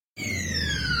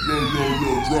Yo,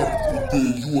 drop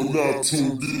it. You are now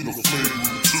tuned in to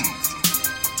Flagrant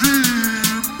 2.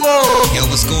 Yo,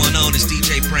 what's going on? It's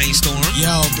DJ Brainstorm.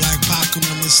 Yo, Black Pac on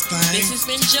this thing. This has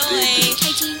been Joy. Hey,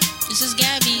 T. This is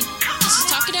Gabby. This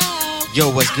is Talk It Out. Yo,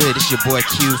 what's good? It's your boy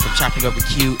Q from Chopping Up with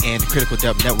Q and the Critical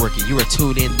Dub Network, and you are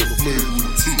tuned in to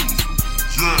Flagrant 2.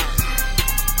 Yeah.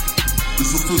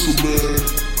 It's official, man.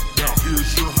 Now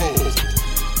here's your host,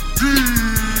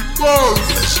 D-Buzz.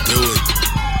 Let's do it.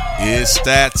 It's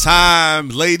that time,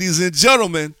 ladies and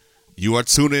gentlemen. You are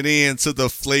tuning in to the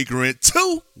Flagrant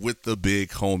 2 with the big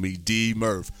homie D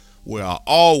Murph, where I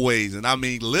always, and I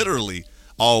mean literally,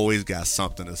 always got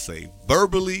something to say,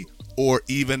 verbally or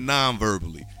even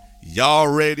non-verbally. Y'all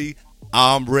ready?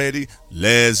 I'm ready.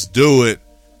 Let's do it.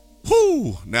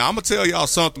 Whoo! Now I'm gonna tell y'all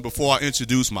something before I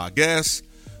introduce my guest.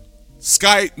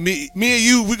 Skype, me and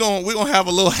you, we're gonna have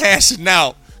a little hashing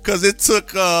out. Because it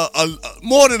took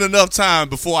more than enough time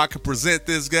before I could present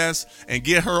this guest and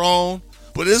get her on.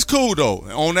 But it's cool, though.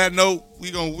 On that note, we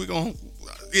gonna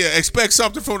expect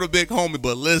something from the big homie.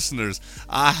 But listeners,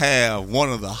 I have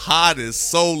one of the hottest,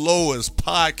 soloist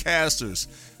podcasters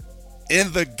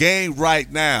in the game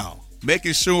right now,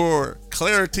 making sure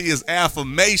clarity is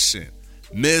affirmation.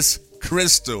 Miss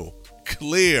Crystal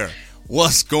Clear.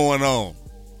 What's going on?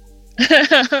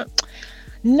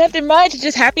 Nothing much.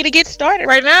 Just happy to get started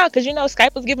right now because,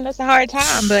 Skype was giving us a hard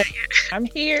time, but I'm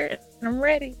here and I'm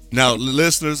ready. Now,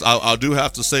 listeners, I do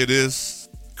have to say this.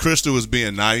 Crystal is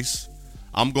being nice.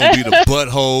 I'm going to be the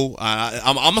butthole.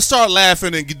 I'm going to start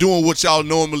laughing and doing what y'all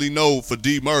normally know for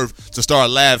D Murph to start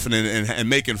laughing and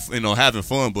making, having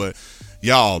fun. But,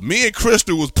 y'all, me and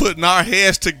Crystal was putting our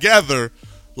heads together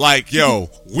like,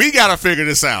 yo, we got to figure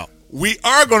this out. We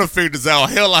are going to figure this out,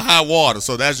 hell or high water.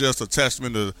 So that's just a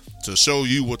testament to show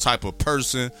you what type of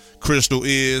person Crystal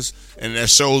is. And that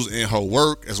shows in her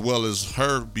work as well as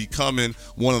her becoming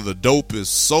one of the dopest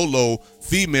solo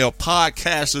female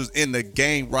podcasters in the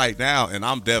game right now. And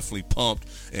I'm definitely pumped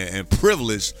and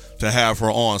privileged to have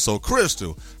her on. So,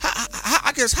 Crystal,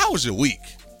 I guess, how was your week?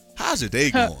 How's your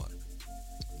day going?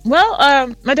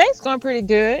 Well, my day's going pretty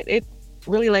good. It's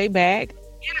really laid back.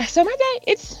 Yeah, so my day,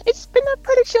 it's been a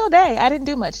pretty chill day. I didn't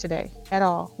do much today at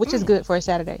all, which is good for a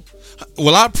Saturday.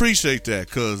 Well, I appreciate that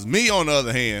because me, on the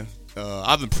other hand,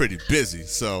 I've been pretty busy.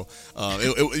 So,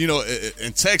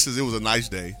 in Texas, it was a nice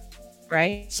day.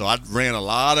 Right. So I ran a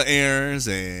lot of errands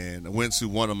and went to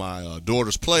one of my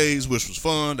daughter's plays, which was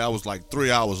fun. That was like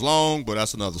 3 hours long, but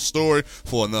that's another story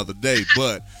for another day.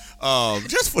 But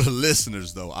just for the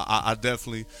listeners, though, I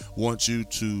definitely want you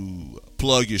to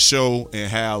plug your show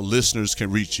and how listeners can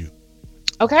reach you.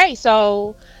 Okay,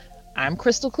 so I'm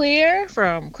Crystal Clear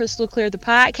from Crystal Clear the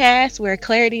podcast, where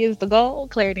clarity is the goal,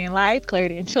 clarity in life,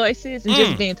 clarity in choices, and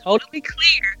just being totally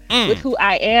clear with who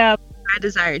I am, I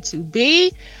desire to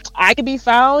be. I can be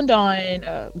found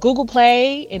on Google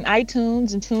Play and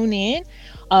iTunes and TuneIn.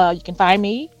 You can find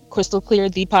me, Crystal Clear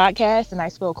the podcast, and I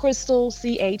spell Crystal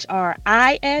Christal,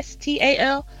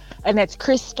 and that's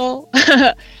Crystal.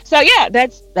 So yeah,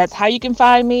 that's how you can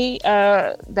find me.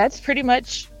 That's pretty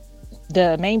much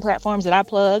the main platforms that I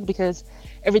plug because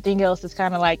everything else is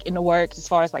kind of like in the works as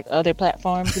far as like other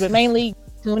platforms, but mainly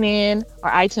TuneIn or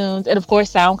iTunes and of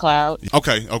course SoundCloud.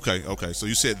 Okay. So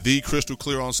you said the Crystal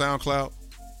Clear on SoundCloud?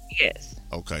 Yes.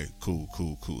 Okay, cool.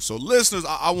 So listeners,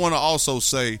 I want to also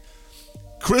say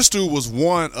Crystal was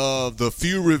one of the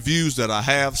few reviews that I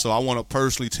have, so I want to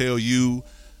personally tell you,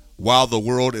 while the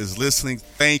world is listening,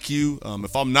 thank you.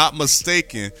 If I'm not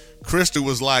mistaken, Crystal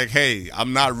was like, hey,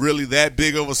 I'm not really that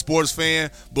big of a sports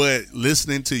fan, but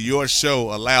listening to your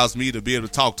show allows me to be able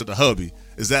to talk to the hubby.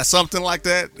 Is that something like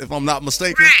that, if I'm not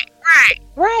mistaken?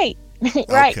 Right.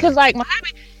 Right, because like my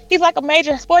hubby, he's like a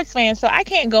major sports fan, so I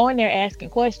can't go in there asking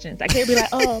questions. I can't be like,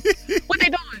 oh, what they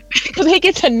doing? Because he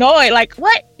gets annoyed. Like,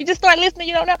 what? You just start listening,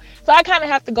 you don't know? So I kind of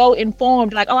have to go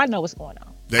informed, like, oh, I know what's going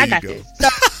on. There I you got go. this. So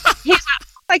he's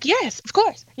like, yes, of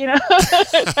course,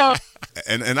 So,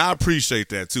 and I appreciate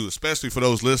that, too, especially for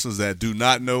those listeners that do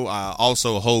not know. I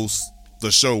also host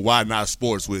the show Why Not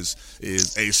Sports, which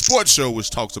is a sports show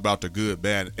which talks about the good,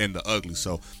 bad, and the ugly.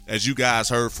 So as you guys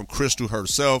heard from Crystal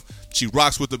herself, she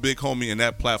rocks with the big homie in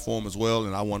that platform as well,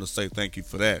 and I want to say thank you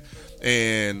for that.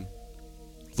 And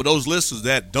for those listeners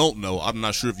that don't know, I'm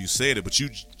not sure if you said it, but you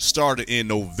started in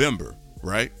November,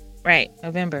 right? Right,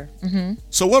 November. Mm-hmm.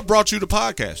 So what brought you to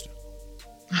podcasting?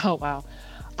 Oh, wow.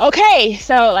 Okay,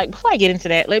 so like before I get into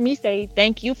that, let me say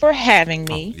thank you for having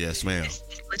me. Oh, yes, ma'am.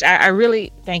 Which I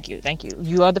really thank you.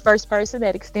 You are the first person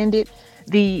that extended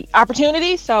the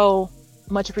opportunity, so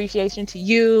much appreciation to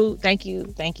you. Thank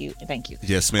you.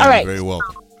 Yes, ma'am. All right. You're very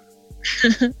welcome.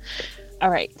 All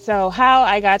right. So how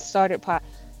I got started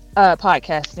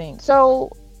podcasting.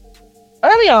 So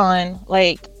early on,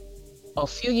 like a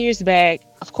few years back,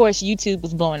 of course, YouTube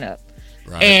was blowing up.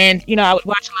 Right. And, I would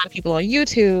watch a lot of people on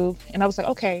YouTube, and I was like,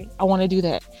 okay, I want to do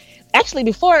that. Actually,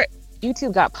 before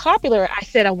YouTube got popular, I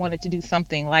said I wanted to do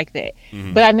something like that.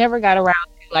 Mhm. But I never got around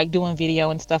to like doing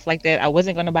video and stuff like that. I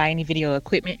wasn't going to buy any video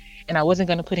equipment, and I wasn't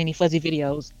going to put any fuzzy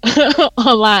videos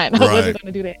online. I Right. wasn't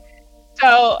going to do that.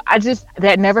 So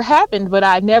that never happened, but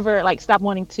I never like stopped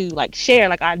wanting to like share.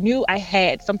 Like I knew I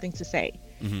had something to say.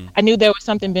 Mhm. I knew there was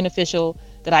something beneficial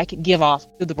that I could give off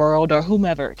to the world or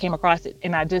whomever came across it.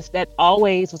 And that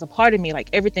always was a part of me. Like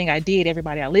everything I did,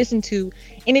 everybody I listened to,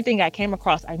 anything I came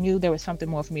across, I knew there was something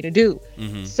more for me to do.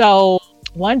 Mhm. So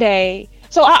one day,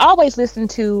 I always listened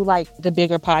to like the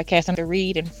bigger podcasts under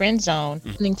Read and Friend Zone,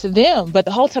 listening to them. But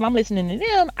the whole time I'm listening to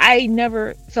them, I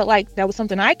never felt like that was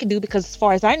something I could do, because as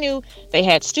far as I knew, they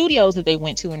had studios that they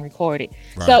went to and recorded.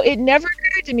 Right. So it never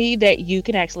occurred to me that you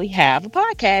can actually have a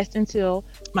podcast until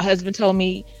my husband told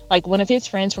me like one of his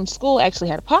friends from school actually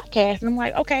had a podcast. And I'm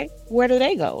like, okay, where do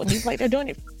they go? And he's like, they're doing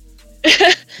it.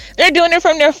 They're doing it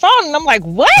from their phone. And I'm like,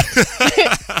 what?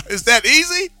 Is that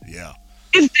easy? Yeah.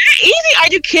 Is that easy? Are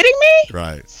you kidding me?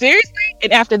 Right. Seriously?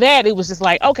 And after that, it was just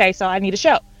like, okay, so I need a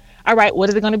show. All right, what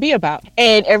is it going to be about?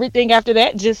 And everything after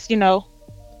that, just,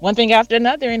 one thing after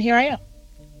another, and here I am.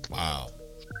 Wow.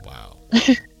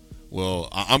 Well,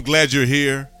 I'm glad you're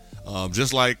here.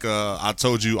 Just like I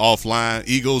told you offline,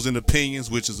 Egos and Opinions,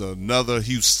 which is another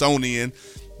Houstonian,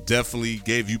 definitely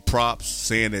gave you props,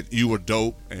 saying that you were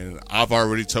dope. And I've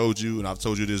already told you, and I've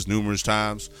told you this numerous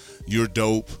times, you're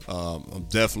dope. I'm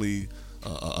definitely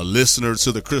a listener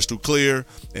to the Crystal Clear,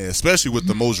 and especially with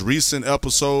the most recent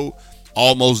episode,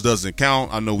 Almost Doesn't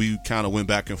Count. I know we kind of went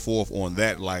back and forth on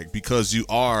that, like, because you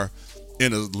are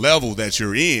in a level that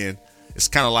you're in, it's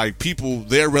kind of like people,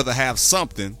 they'd rather have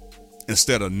something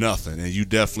instead of nothing, and you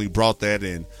definitely brought that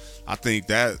in. I think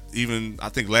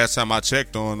last time I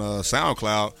checked on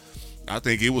SoundCloud, I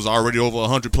think it was already over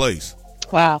 100 plays.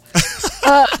 Wow.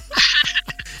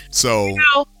 So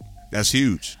that's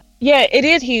huge. Yeah, it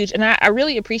is huge. And I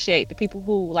really appreciate the people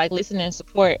who like listen and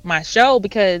support my show,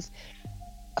 because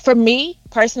for me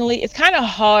personally, it's kind of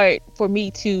hard for me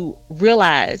to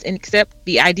realize and accept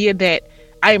the idea that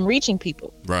I am reaching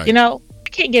people. Right.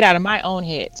 I can't get out of my own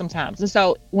head sometimes. And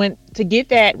so to get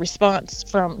that response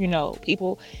from,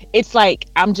 people, it's like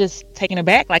I'm just taken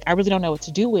aback. Like I really don't know what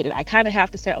to do with it. I kind of have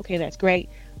to say, okay, that's great.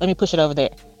 Let me push it over there.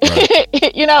 Right.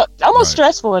 It's almost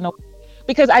stressful in a way,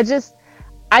 because I just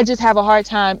have a hard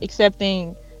time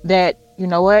accepting that, you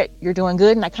know what, you're doing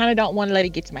good, and I kind of don't want to let it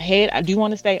get to my head. I do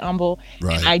want to stay humble.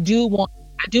 Right. And I do want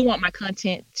my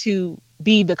content to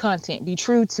be the content, be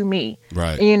true to me.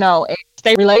 Right. And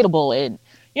stay relatable,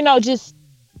 and just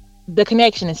the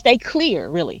connection, and stay clear,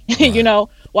 really. Right.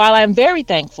 While I'm very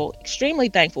thankful, extremely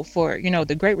thankful for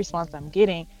the great response I'm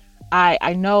getting,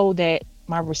 I know that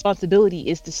my responsibility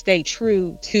is to stay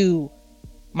true to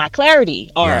my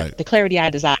clarity, or Right. the clarity I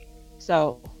desire.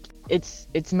 So it's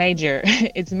major.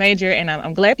 It's major, and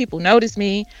I'm glad people notice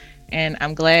me, and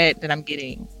I'm glad that I'm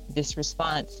getting this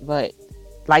response. But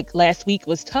like last week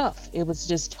was tough. It was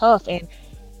just tough, and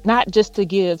not just to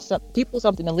give some people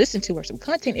something to listen to or some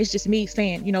content. It's just me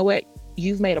saying, you know what,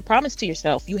 you've made a promise to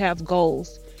yourself. You have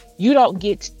goals. You don't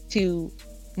get to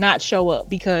not show up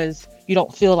because you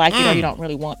don't feel like it or you don't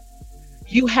really want.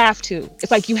 You have to. It's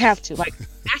like you have to. Like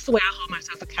that's the way I hold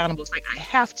myself accountable. It's like I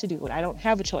have to do it. I don't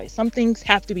have a choice. Some things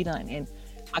have to be done, and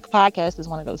my podcast is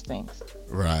one of those things.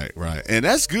 Right. And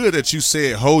that's good that you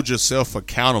said hold yourself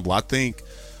accountable. I think,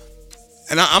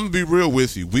 and I'm going to be real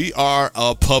with you, we are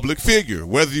a public figure,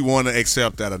 whether you want to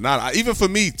accept that or not. Even for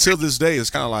me, till this day, it's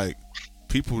kind of like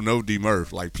people know D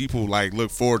Murph. Like people like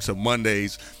look forward to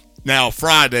Mondays, now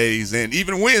Fridays, and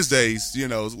even Wednesdays,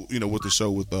 with the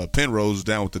show with Penrose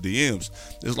down with the DMs.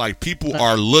 It's like people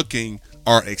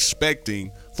are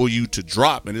expecting for you to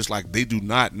drop, and it's like they do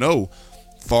not know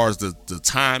as far as the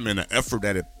time and the effort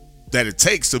that it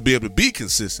takes to be able to be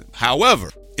consistent. However,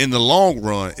 in the long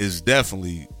run, is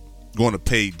definitely going to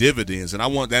pay dividends. And I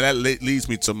want that leads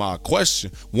me to my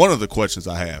question. One of the questions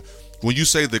I have, when you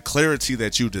say the clarity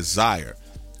that you desire,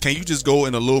 can you just go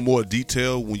in a little more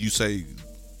detail when you say,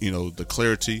 the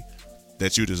clarity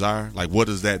that you desire? Like, what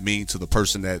does that mean to the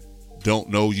person that don't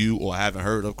know you or haven't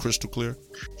heard of Crystal Clear?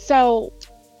 So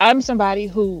I'm somebody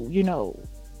who,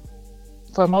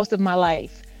 for most of my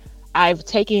life, I've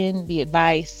taken the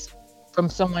advice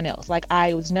from someone else. Like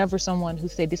I was never someone who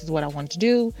said, this is what I want to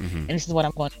do, and this is what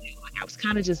I'm going to do. Like I was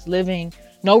kind of just living,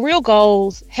 no real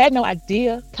goals, had no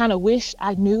idea, kind of wish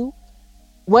I knew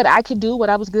what I could do, what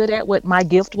I was good at, what my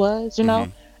gift was,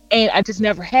 and I just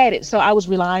never had it. So I was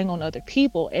relying on other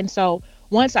people. And so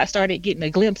once I started getting a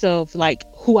glimpse of like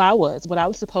who I was, what I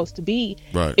was supposed to be,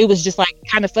 Right. it was just like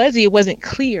kind of fuzzy. It wasn't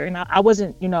clear, and I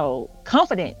wasn't,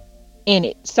 confident in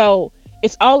it. So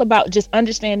it's all about just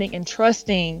understanding and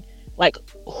trusting like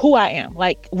who I am.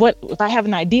 Like, what if I have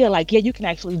an idea, like, yeah, you can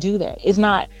actually do that. It's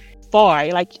not far.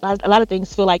 Like a lot of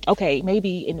things feel like, okay,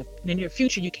 maybe in the near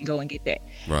future you can go and get that.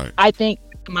 Right. I think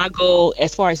my goal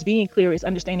as far as being clear is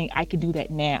understanding I can do that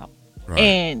now. Right.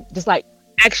 And just like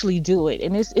actually do it.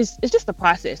 And it's just a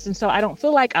process. And so I don't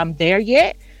feel like I'm there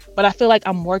yet, but I feel like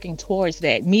I'm working towards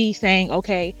that. Me saying,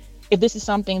 okay, if this is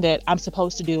something that I'm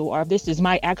supposed to do, or if this is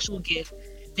my actual gift,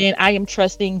 then I am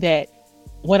trusting that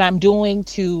what I'm doing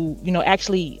to,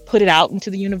 actually put it out into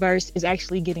the universe is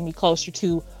actually getting me closer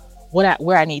to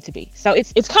where I need to be. So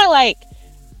it's kind of like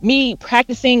me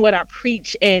practicing what I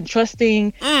preach and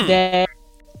trusting that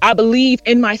I believe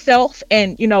in myself,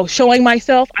 and showing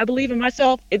myself I believe in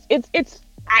myself.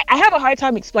 I have a hard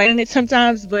time explaining it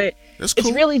sometimes, but That's cool.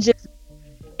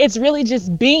 it's really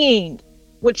just being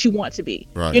what you want to be.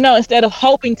 Right. Instead of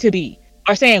hoping to be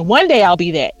or saying one day I'll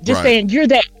be that. Just Right. saying you're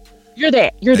that. You're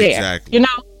there. Exactly.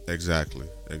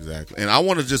 Exactly. And I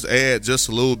want to just add just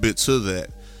a little bit to that.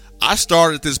 I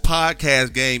started this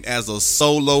podcast game as a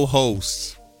solo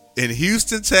host in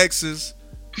Houston, Texas.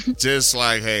 Just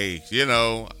like, hey,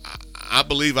 I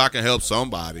believe I can help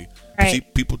somebody. Right. See,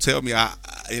 people tell me,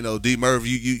 D Merv,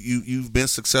 you've been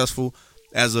successful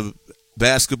as a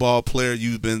basketball player.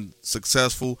 You've been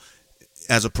successful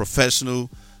as a professional,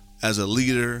 as a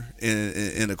leader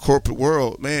in the corporate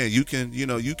world. Man, you can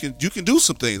do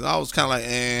some things. I was kind of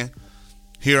like,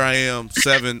 here I am,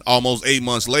 almost 8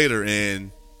 months later,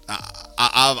 and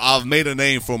I've made a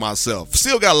name for myself.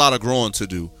 Still got a lot of growing to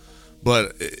do.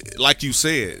 But like you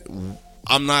said,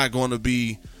 I'm not going to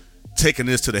be taking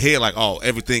this to the head like, oh,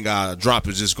 everything I drop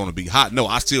is just going to be hot. No,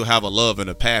 I still have a love and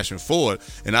a passion for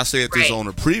it. And I said this on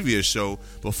a previous show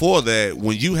before that,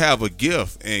 when you have a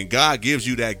gift and God gives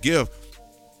you that gift,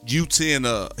 he tend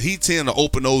to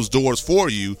open those doors for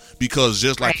you, because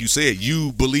just like you said,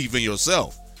 you believe in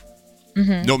yourself.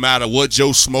 Mm-hmm. No matter what Joe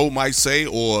Schmo might say,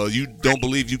 or you don't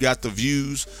believe you got the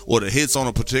views or the hits on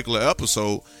a particular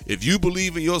episode, if you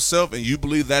believe in yourself and you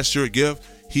believe that's your gift,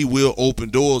 he will open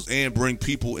doors and bring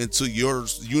people into your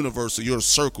universe or your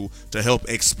circle to help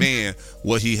expand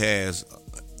what he has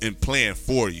in plan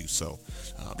for you. So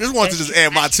just wanted to just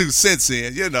add my 2 cents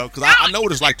in, because I know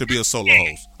what it's like to be a solo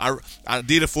host. I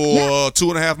did it for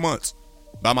 2.5 months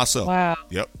by myself. Wow.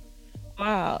 Yep.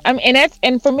 Wow. I mean,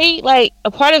 and for me, like,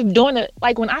 a part of doing it,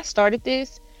 like when I started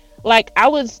this, like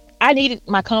I needed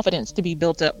my confidence to be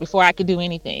built up before I could do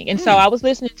anything. And so I was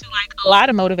listening to like a lot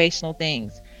of motivational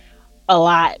things, a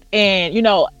lot. And,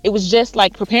 it was just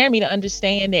like preparing me to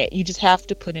understand that you just have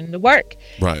to put in the work.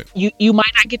 Right. You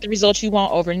might not get the results you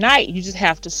want overnight. You just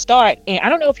have to start. And I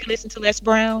don't know if you listen to Les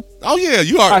Brown. Oh, yeah.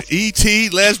 You are E.T.,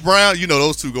 Les Brown.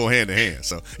 Those two go hand in hand.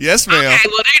 So, yes, ma'am. Okay,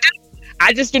 well,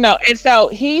 I just, and so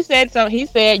he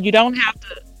said you don't have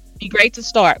to be great to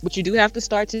start, but you do have to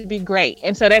start to be great.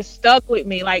 And so that stuck with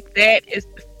me. Like, that is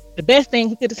the best thing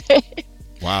he could have said.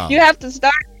 Wow. You have to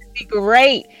start to be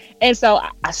great. And so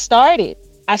I started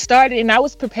and I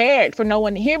was prepared for no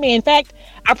one to hear me. In fact,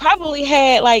 I probably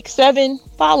had like 7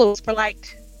 followers for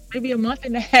like maybe a month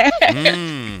and a half.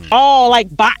 All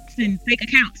like bots and fake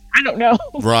accounts. I don't know.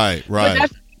 Right. But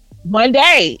one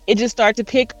day it just started to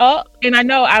pick up, and I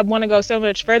know I want to go so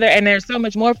much further, and there's so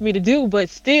much more for me to do, but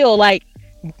still, like,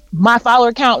 my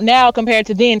follower count now compared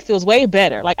to then feels way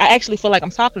better. Like, I actually feel like I'm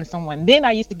talking to someone. Then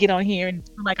I used to get on here and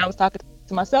feel like I was talking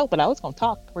to myself, but I was going to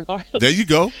talk regardless. There you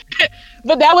go.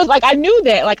 But that was like, I knew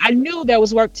that. Like, I knew there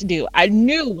was work to do. I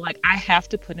knew, like, I have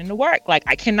to put in the work. Like,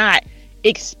 I cannot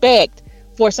expect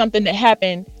for something to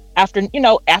happen after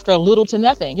a little to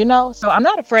nothing, So I'm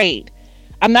not afraid.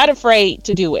 I'm not afraid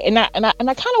to do it. And I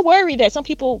kind of worry that some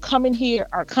people come in here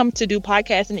or come to do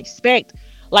podcasts and expect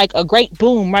like a great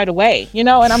boom right away, and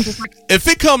I'm just like, if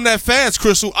it come that fast,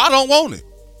 Crystal, I don't want it.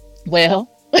 Well,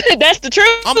 that's the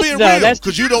truth. I'm being real,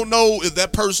 because you don't know if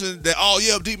that person that, oh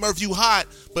yeah, D Murphy, you hot,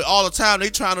 but all the time they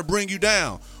trying to bring you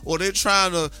down, or they're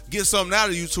trying to get something out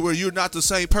of you to where you're not the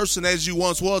same person as you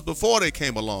once was before they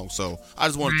came along. So I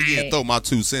just wanted to throw my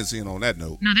 2 cents in on that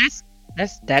note. No,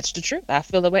 that's the truth. I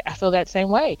feel that same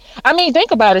way. I mean,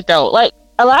 think about it though. Like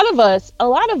a lot of us,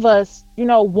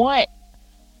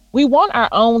 we want our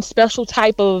own special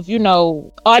type of,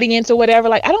 audience or whatever.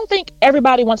 Like, I don't think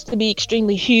everybody wants to be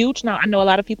extremely huge. Now, I know a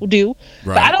lot of people do,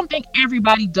 but I don't think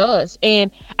everybody does.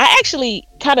 And I actually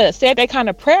kind of said that kind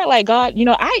of prayer, like, God,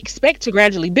 I expect to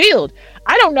gradually build.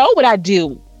 I don't know what I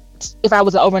do if I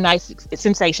was an overnight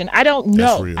sensation. I don't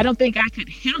know. real. I don't think I could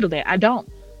handle that. I don't.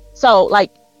 So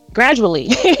like gradually,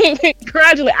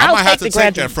 gradually. I I'll might have to the take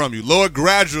gradually. that from you, Lord.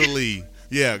 Gradually,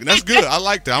 yeah, that's good. I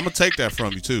like that. I'm gonna take that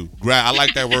from you too. I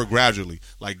like that word gradually.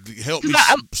 Like help me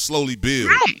slowly build.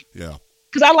 Right. Yeah.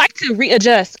 Because I like to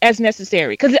readjust as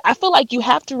necessary. Because I feel like you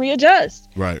have to readjust.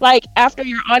 Right. Like after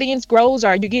your audience grows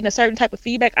or you're getting a certain type of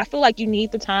feedback, I feel like you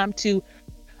need the time to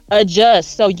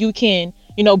adjust so you can,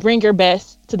 bring your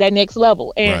best to that next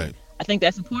level. And Right. I think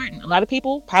that's important. A lot of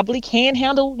people probably can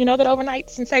handle, that overnight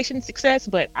sensation success,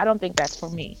 but I don't think that's for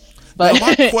me. But Now,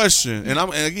 my question, and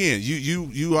again,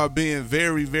 you are being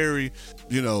very, very,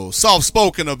 soft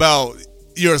spoken about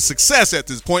your success at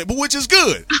this point, but which is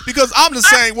good because I'm the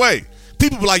same way.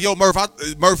 People be like, "Yo,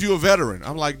 Murph, you a veteran."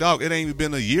 I'm like, "Dog, it ain't even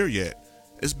been a year yet.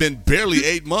 It's been barely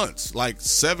 8 months, like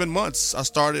 7 months. I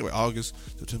started with August,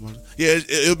 September. Yeah,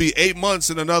 it'll be 8 months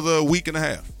in another week and a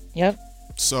half." Yep.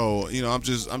 So I'm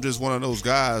just one of those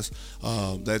guys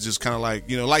that just kind of like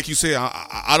like you said,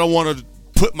 I don't want to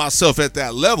put myself at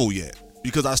that level yet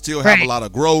because I still have a lot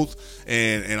of growth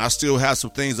and I still have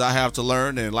some things I have to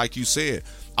learn. And like you said,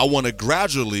 I want to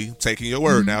gradually, taking your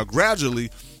word now, gradually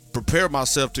prepare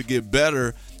myself to get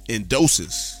better in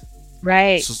doses.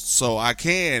 Right. So I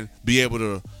can be able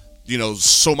to,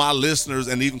 so my listeners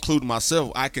and even including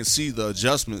myself, I can see the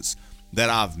adjustments that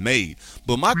I've made.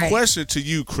 But my question to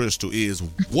you, Crystal, is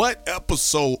what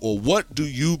episode or what do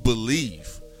you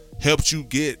believe helped you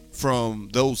get from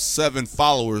those 7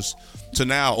 followers to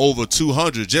now over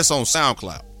 200 just on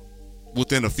SoundCloud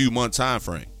within a few month time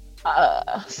frame?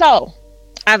 So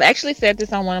I've actually said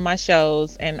this on one of my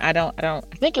shows, and I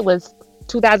think it was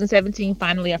 2017,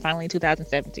 finally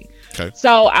 2017. Okay.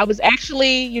 So I was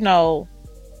actually,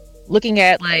 looking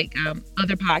at like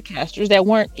other podcasters that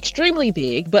weren't extremely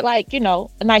big, but like, a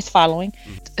nice following.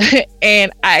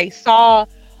 And I saw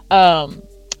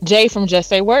Jay from Just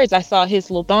Say Words. I saw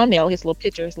his little thumbnail, his little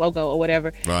picture, his logo or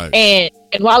whatever. Right. And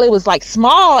while it was like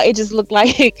small, it just looked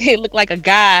like a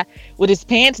guy with his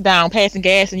pants down passing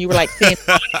gas, and you were like seeing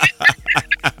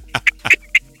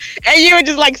and you were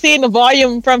just like seeing the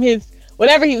volume from his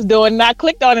whatever he was doing. And I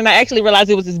clicked on it and I actually realized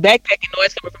it was his backpack and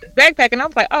noise coming from his backpack. And I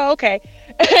was like, oh, okay.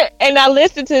 And I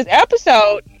listened to his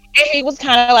episode and he was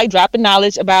kind of like dropping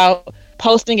knowledge about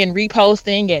posting and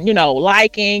reposting and,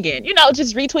 liking and,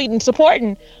 just retweeting,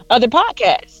 supporting other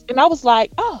podcasts. And I was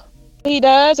like, oh, he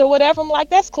does or whatever. I'm like,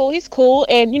 that's cool. He's cool.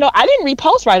 And, I didn't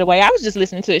repost right away. I was just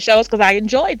listening to his shows because I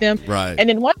enjoyed them. Right. And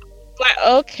then one like,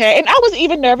 okay. And I was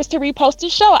even nervous to repost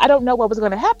his show. I don't know what was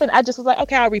going to happen. I just was like,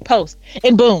 okay, I'll repost.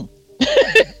 And boom.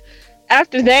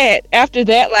 After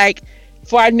that, like,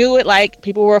 before I knew it, like,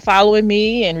 people were following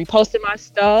me and reposting my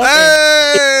stuff.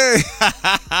 Hey!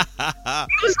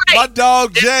 Like, my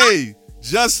dog Jay.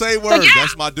 Just Say Words. yeah.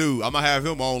 That's my dude. I'm going to have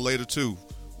him on later, too,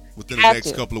 within the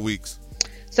next couple of weeks.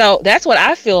 So that's what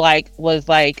I feel like was,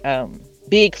 like,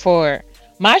 big for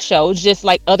my show. Just,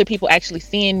 like, other people actually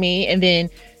seeing me and then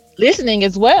listening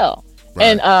as well.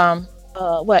 Right. And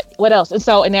what else? And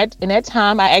so in that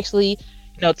time, I actually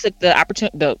took the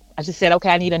opportunity. I just said, okay,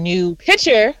 I need a new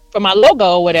picture for my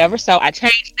logo or whatever. So I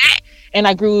changed that and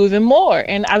I grew even more.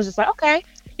 And I was just like, okay,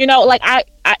 like I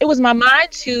it was my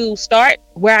mind to start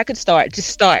where I could start. Just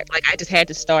start. Like I just had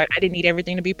to start. I didn't need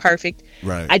everything to be perfect.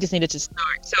 Right. I just needed to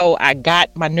start. So I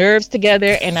got my nerves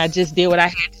together and I just did what I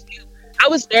had to do. I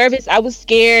was nervous. I was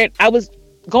scared. I was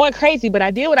going crazy, but I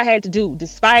did what I had to do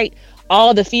despite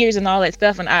all the fears and all that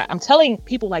stuff. And I'm telling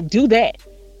people, like, do that.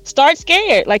 Start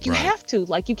scared. Like, you have to.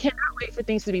 Like, you cannot wait for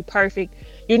things to be perfect.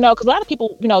 Because a lot of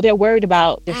people, they're worried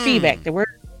about their feedback. They're worried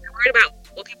about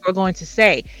what people are going to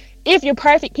say. If you're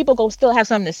perfect, people going to still have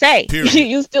something to say.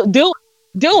 You still do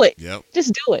it. Yep.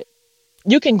 Just do it.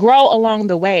 You can grow along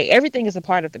the way. Everything is a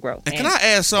part of the growth. And can I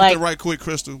add something right quick,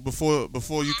 Crystal,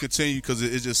 before you continue, because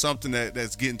it's just something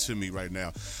that's getting to me right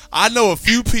now. I know a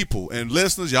few people and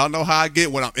listeners, y'all know how I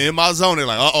get when I'm in my zone. They're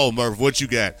like, uh-oh, Murph, what you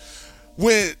got?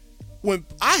 When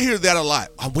I hear that a lot,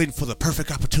 I'm waiting for the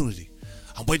perfect opportunity.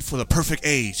 I'm waiting for the perfect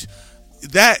age.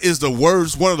 That is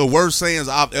one of the worst sayings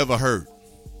I've ever heard.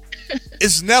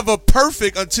 It's never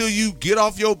perfect until you get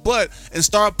off your butt and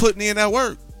start putting in that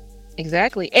work.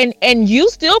 Exactly. And you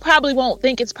still probably won't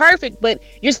think it's perfect, but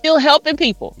you're still helping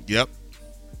people. Yep.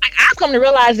 Like, I've come to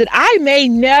realize that I may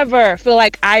never feel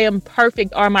like I am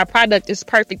perfect or my product is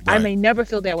perfect. Right. I may never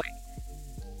feel that way.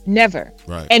 Never.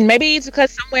 Right. And maybe it's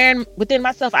because somewhere within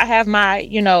myself, I have my,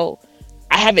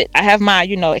 I have my,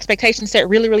 expectations set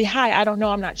really, really high. I don't know.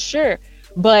 I'm not sure.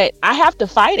 But I have to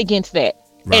fight against that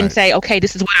and say, okay,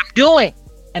 this is what I'm doing.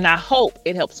 And I hope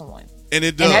it helps someone. And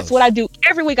it does. And that's what I do.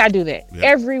 Every week I do that. Yep.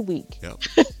 Every week. Yep.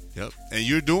 Yep. And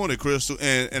you're doing it, Crystal.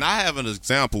 And I have an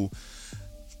example.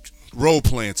 Role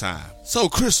playing time. So,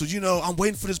 Crystal, I'm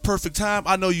waiting for this perfect time.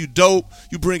 I know you dope.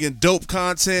 You bring in dope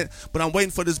content, but I'm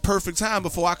waiting for this perfect time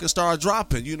before I can start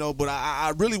dropping, But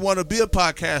I really want to be a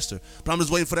podcaster, but I'm just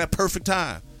waiting for that perfect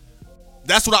time.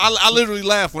 That's what I literally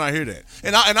laugh when I hear that.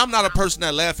 And I'm not a person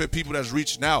that laugh at people that's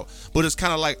reaching out, but it's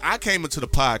kind of like I came into the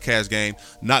podcast game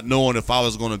not knowing if I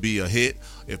was going to be a hit,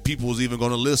 if people was even going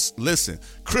to listen.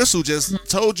 Crystal just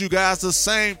told you guys the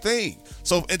same thing.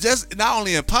 So it just not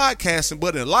only in podcasting,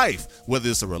 but in life, whether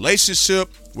it's a relationship,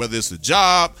 whether it's a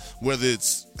job, whether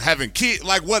it's having kids,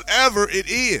 like whatever it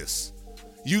is,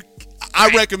 I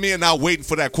recommend not waiting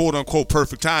for that quote unquote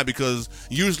perfect time, because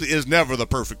usually it's never the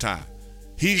perfect time.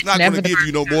 He's not going to give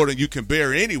you no more than you can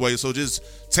bear anyway. So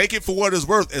just take it for what it's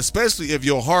worth, especially if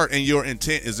your heart and your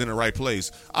intent is in the right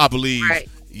place. I believe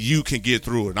you can get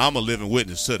through it. And I'm a living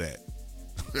witness to that.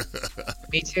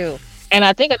 Me too. And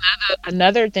I think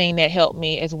another thing that helped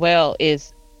me as well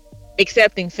is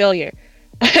accepting failure,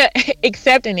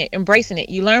 accepting it, embracing it.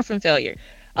 You learn from failure.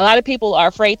 A lot of people are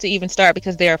afraid to even start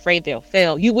because they're afraid they'll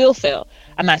fail. You will fail.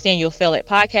 I'm not saying you'll fail at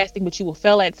podcasting, but you will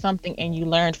fail at something and you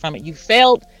learned from it. You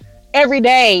failed every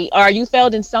day, or you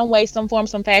failed in some way, some form,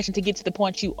 some fashion to get to the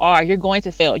point you are. You're going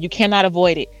to fail. You cannot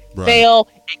avoid it. Right. Fail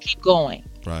and keep going.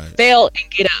 Right. Fail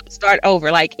and get up. Start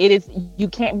over. Like it is. You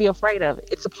can't be afraid of it.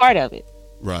 It's a part of it.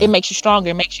 Right. It makes you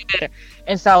stronger. It makes you better.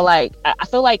 And so, like, I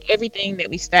feel like everything that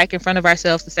we stack in front of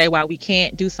ourselves to say why we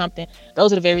can't do something,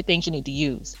 those are the very things you need to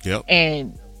use. Yep.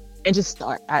 And just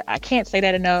start. I can't say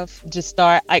that enough. Just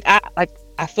start.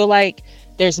 I feel like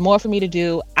there's more for me to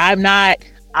do.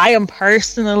 I am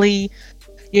personally,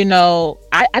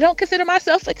 I don't consider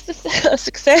myself a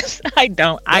success. I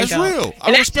don't. That's real.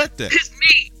 I respect that.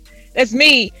 That's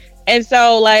me. And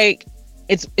so, like,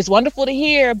 it's wonderful to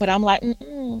hear, but I'm like,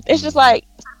 it's just like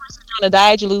on a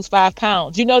diet, you lose 5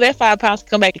 pounds. That 5 pounds can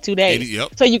come back in 2 days.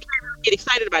 Yep. So you can't get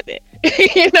excited about that.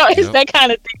 It's that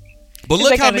kind of thing. But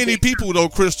look how many people, though,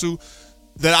 Crystal,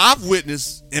 that I've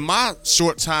witnessed in my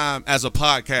short time as a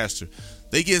podcaster,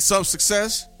 they get some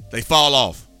success, they fall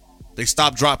off. They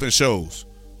stop dropping shows.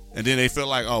 And then they feel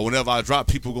like, oh, whenever I drop,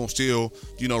 people going to still,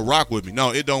 rock with me.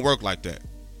 No, it don't work like that.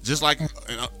 Just like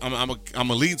I'm going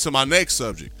to lead to my next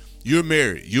subject. You're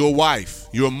married. You're a wife.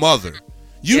 You're a mother.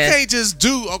 You can't just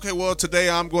do, okay, well, today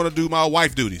I'm going to do my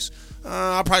wife duties.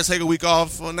 I'll probably take a week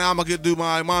off. Well, now I'm going to do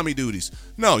my mommy duties.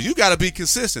 No, you got to be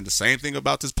consistent. The same thing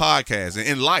about this podcast. And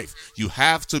in life, you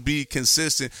have to be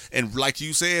consistent. And like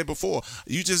you said before,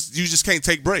 you just can't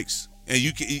take breaks. And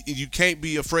you can't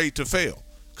be afraid to fail.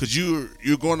 Because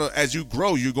you're going to, as you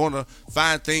grow, you're going to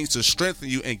find things to strengthen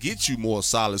you and get you more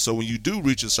solid. So when you do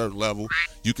reach a certain level,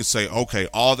 you can say, okay,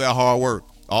 all that hard work,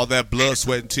 all that blood,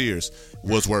 sweat, and tears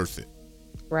was worth it.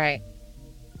 Right.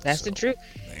 That's the truth.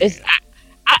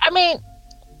 I mean,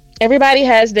 everybody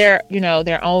has their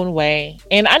own way.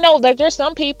 And I know that there's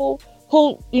some people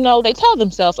who, they tell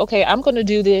themselves, okay, I'm going to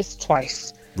do this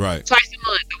twice. Right. Twice a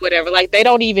month or whatever. Like, they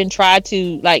don't even try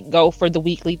to, like, go for the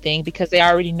weekly thing because they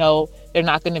already know they're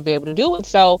not going to be able to do it.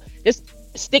 So just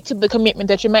stick to the commitment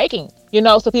that you're making,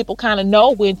 so people kind of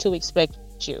know when to expect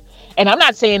you. And I'm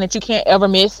not saying that you can't ever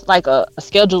miss, like, a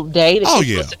scheduled day that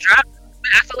you're supposed to drop.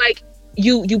 But I feel like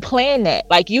you plan that.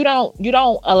 Like, you don't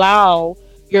allow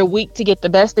your week to get the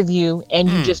best of you, and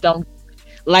you just don't.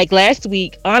 Like last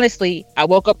week, honestly, I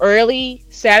woke up early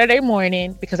Saturday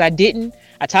morning because I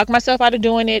talked myself out of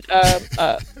doing it.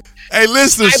 Hey,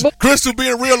 listeners, Crystal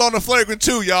being real on the Flagrant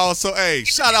 2, y'all. So, hey,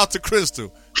 shout out to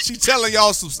Crystal. She telling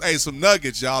y'all some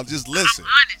nuggets, y'all. Just listen.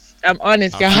 I'm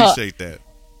honest, y'all. I appreciate that.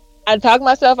 I talked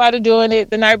myself out of doing it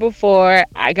the night before.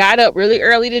 I got up really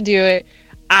early to do it.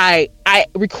 I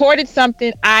recorded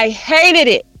something. I hated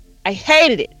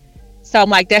it. So I'm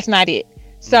like, that's not it.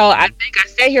 So I think I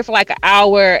stayed here for like an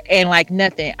hour and like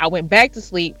nothing. I went back to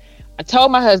sleep. I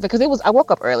told my husband, because I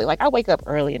woke up early. Like, I wake up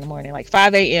early in the morning, like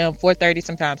 5 a.m., 4:30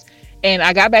 sometimes. And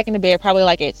I got back into bed probably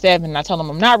like at 7. And I told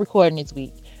him I'm not recording this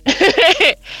week.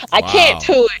 I can't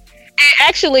do it. And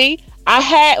actually, I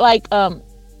had like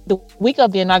the week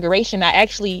of the inauguration, I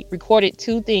actually recorded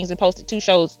 2 things and posted 2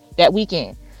 shows that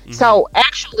weekend. Mm-hmm. So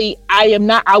actually, I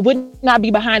would not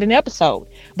be behind an episode,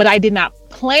 but I did not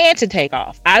plan to take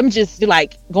off. I'm just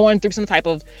like going through some type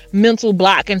of mental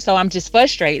block. And so I'm just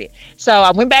frustrated. So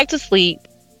I went back to sleep.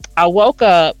 I woke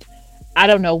up. I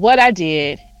don't know what I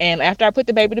did. And after I put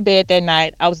the baby to bed that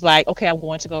night, I was like, okay, I'm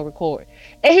going to go record.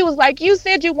 And he was like, you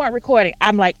said you weren't recording.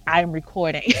 I'm like, I'm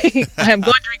recording. I'm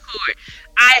going to record.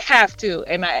 I have to.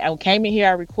 And I came in here,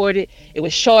 I recorded. It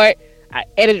was short. I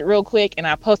edited it real quick and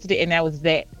I posted it, and that was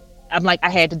that. I'm like, I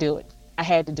had to do it. I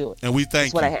had to do it. And we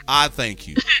thank you. I thank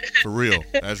you. For real.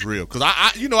 That's real. Because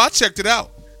I checked it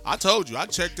out. I told you. I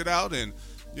checked it out and,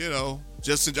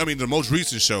 the most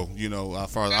recent show,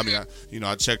 as far as,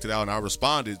 I checked it out and I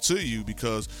responded to you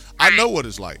because I know what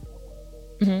it's like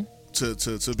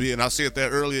to be, and I said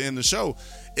that earlier in the show.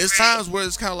 It's times where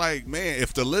it's kind of like, man,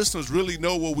 if the listeners really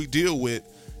know what we deal with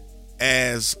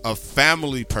as a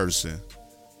family person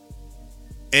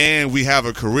and we have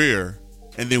a career,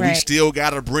 and then we still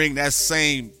got to bring that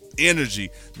same energy,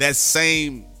 that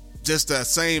same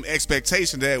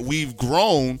expectation that we've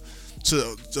grown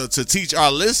to teach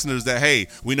our listeners that, hey,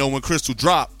 we know when Crystal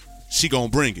drop, she gonna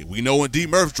bring it. We know when D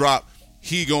Murph drop,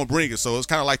 he gonna bring it. So it's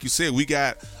kind of like you said, we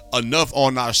got enough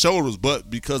on our shoulders, but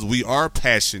because we are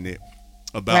passionate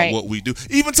about what we do,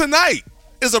 even tonight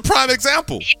is a prime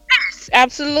example. Yes,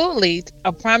 absolutely,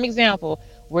 a prime example.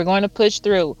 We're going to push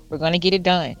through. We're going to get it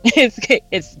done.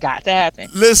 It's got to happen.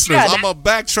 Listeners, I'm gonna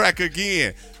backtrack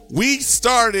again. We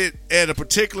started at a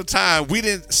particular time. We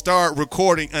didn't start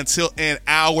recording until an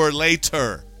hour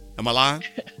later. Am I lying?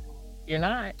 You're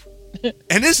not. And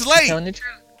it's late. Telling the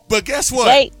truth. But guess what?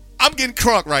 Late. I'm getting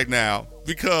crunk right now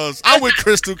because I'm with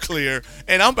Crystal Clear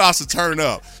and I'm about to turn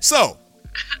up. So,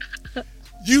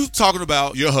 you talking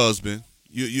about your husband,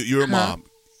 your mom.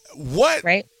 What?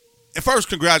 Right. And first,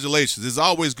 congratulations. It's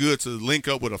always good to link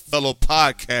up with a fellow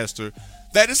podcaster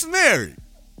that is married.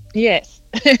 Yes.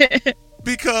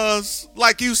 Because,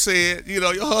 like you said, your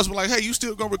husband like, hey, you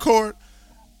still gonna record?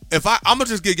 I'm gonna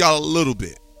just give y'all a little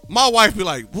bit. My wife be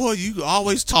like, boy, you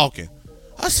always talking.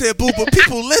 I said, boo, but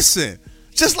people listen.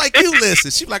 Just like you listen.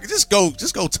 She be like, just go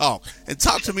talk and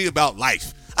talk to me about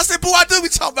life. I said, boo, I do be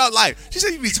talking about life. She said,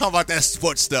 you be talking about that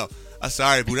sports stuff. I said,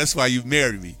 all right, boo, that's why you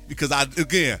married me. Because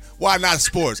why not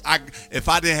sports? If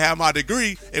I didn't have my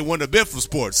degree, it wouldn't have been for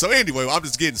sports. So anyway, I'm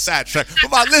just getting sidetracked.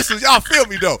 But my listeners, y'all feel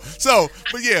me though. So,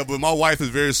 but my wife is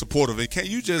very supportive. And can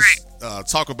you just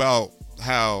talk about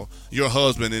how your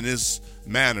husband in this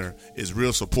manner is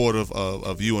real supportive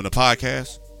of you and the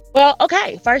podcast? Well,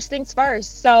 okay. First things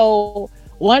first. So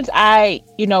once I,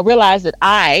 realized that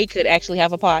I could actually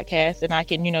have a podcast and I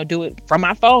can, do it from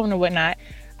my phone or whatnot,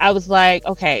 I was like,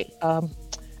 okay,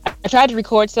 I tried to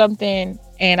record something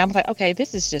and I'm like, okay,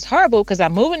 this is just horrible because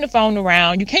I'm moving the phone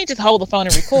around. You can't just hold the phone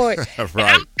and record. Right.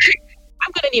 I'm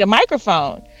going to need a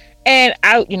microphone. And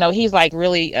he's like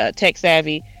really tech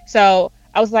savvy. So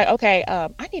I was like, okay,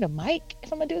 I need a mic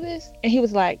if I'm going to do this. And he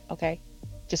was like, okay,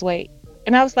 just wait.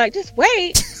 And I was like, just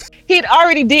wait. He had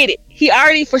already did it. He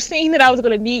already foreseen that I was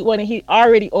going to need one and he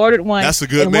already ordered one. That's a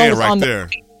good man right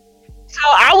there. So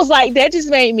I was like, that just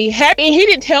made me happy. And he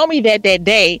didn't tell me that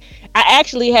day. I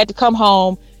actually had to come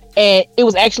home and it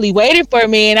was actually waiting for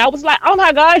me. And I was like, oh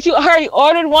my God, you already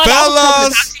ordered one.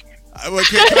 Fellas,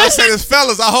 can I say this,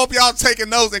 fellas? I hope y'all taking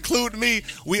notes, including me.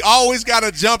 We always got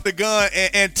to jump the gun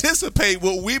and anticipate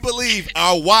what we believe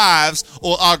our wives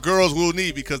or our girls will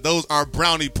need, because those are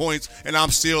brownie points, and I'm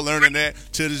still learning that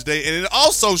to this day. And it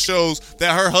also shows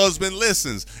that her husband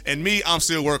listens, and me, I'm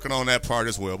still working on that part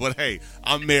as well. But hey,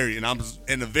 I'm married, and I'm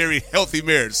in a very healthy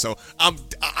marriage, so I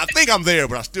think I'm there,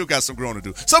 but I still got some growing to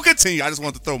do. So continue. I just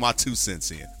wanted to throw my 2 cents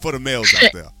in for the males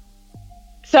out there.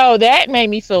 So that made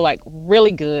me feel like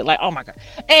really good. Like, oh my God.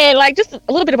 And like, just a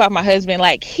little bit about my husband.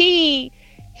 Like he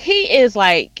is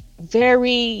like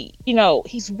very,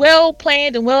 he's well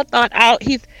planned and well thought out.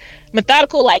 He's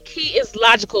methodical. Like he is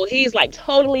logical. He's like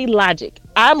totally logic.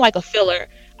 I'm like a filler.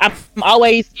 I'm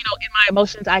always, in my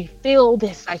emotions, I feel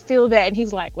this, I feel that. And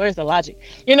he's like, where's the logic?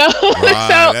 Right,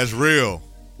 so that's real.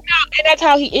 And that's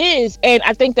how he is. And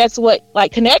I think that's what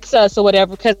like connects us or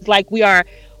whatever. Cause like we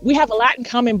have a lot in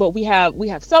common, but we have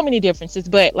so many differences,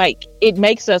 but like it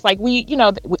makes us like we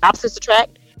opposites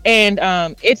attract. And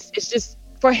it's just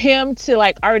for him to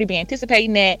like already be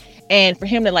anticipating that, and for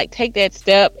him to like take that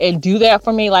step and do that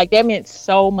for me, like that meant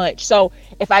so much. So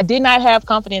if I did not have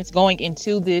confidence going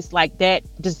into this, like that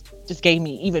just gave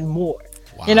me even more.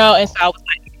 Wow. And so I was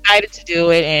like excited to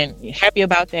do it and happy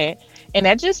about that. And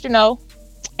that just,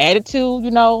 added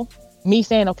to, me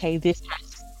saying, okay, this has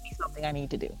to be something I need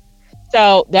to do.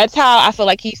 So that's how I feel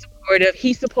like he's supportive.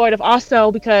 He's supportive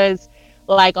also because,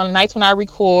 like, on the nights when I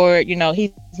record,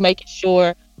 he's making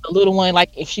sure the little one,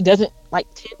 like, if she doesn't, like,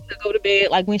 tend to go to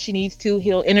bed, like, when she needs to,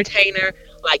 he'll entertain her.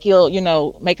 Like, he'll,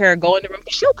 make her go in the room.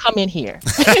 She'll come in here.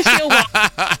 she'll walk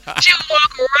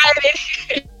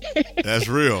right in. That's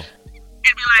real.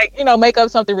 And be like, make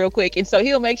up something real quick. And so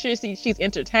he'll make sure she's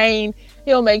entertained.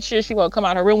 He'll make sure she won't come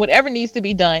out of her room. Whatever needs to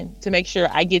be done to make sure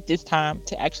I get this time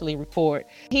to actually record.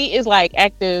 He is like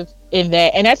active in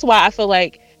that. And that's why I feel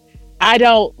like I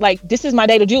don't this is my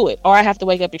day to do it. Or I have to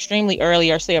wake up extremely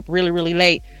early or stay up really, really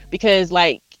late, because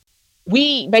like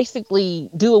we basically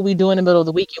do what we do in the middle of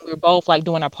the week, and we're both like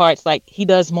doing our parts. Like he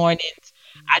does mornings,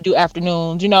 I do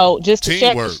afternoons. Just to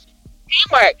check Teamwork.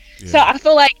 teamwork. Yeah. So I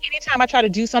feel like anytime I try to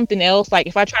do something else, like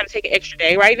if I try to take an extra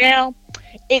day right now,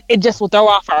 it just will throw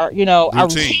off our our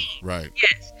routine. Right.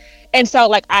 Yes. And so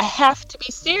like I have to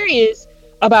be serious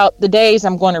about the days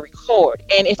I'm going to record.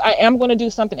 And if I am going to do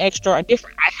something extra or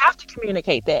different, I have to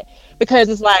communicate that, because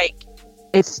it's like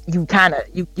you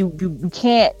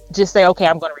can't just say, okay,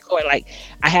 I'm going to record. Like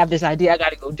I have this idea, I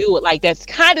got to go do it. Like that's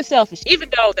kind of selfish. Even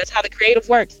though that's how the creative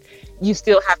works, you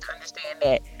still have to understand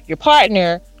that your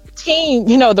partner, your team,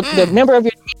 the member of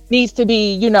your team needs to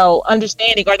be,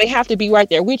 understanding, or they have to be right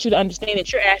there with you to understand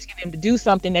that you're asking them to do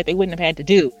something that they wouldn't have had to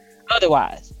do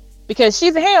otherwise. Because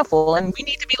she's a handful, and we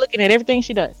need to be looking at everything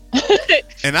she does.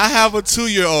 And I have a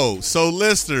 2-year-old. So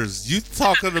listeners, you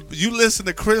listen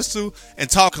to Crystal and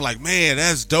talking like, man,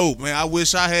 that's dope, man. I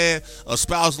wish I had a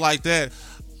spouse like that.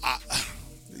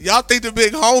 Y'all think the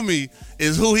big homie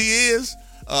is who he is?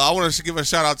 I want to give a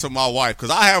shout out to my wife, because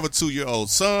I have a 2-year-old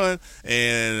son,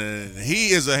 and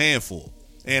he is a handful.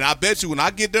 And I bet you when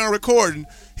I get done recording,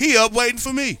 he up waiting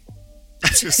for me.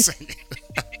 I'm just saying.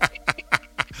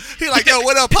 He like, yo,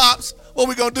 what up, Pops? What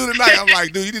we gonna do tonight? I'm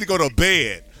like, dude, you need to go to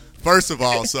bed, first of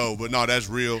all. But no, that's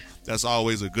real. That's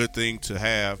always a good thing to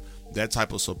have, that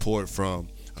type of support from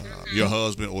your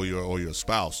husband or your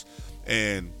spouse.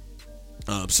 And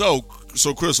so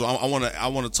Crystal, I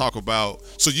want to talk about.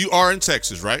 So you are in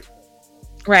Texas, right?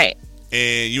 Right.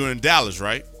 And you're in Dallas,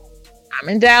 right? I'm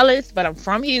in Dallas, but I'm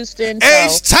from Houston.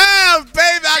 H-Town,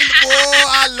 baby.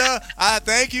 I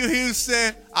thank you,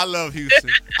 Houston. I love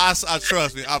Houston. I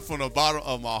trust me. From the bottom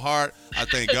of my heart, I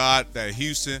thank God that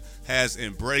Houston has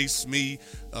embraced me.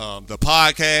 The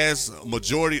podcast,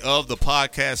 majority of the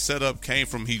podcast setup came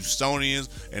from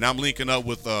Houstonians, and I'm linking up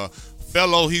with a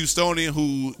fellow Houstonian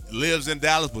who lives in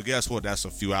Dallas, but guess what? That's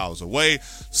a few hours away.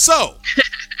 So,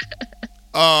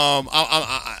 I'm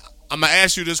going to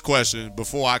ask you this question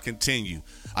before I continue.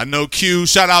 I know Q,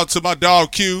 shout out to my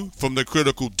dog Q from the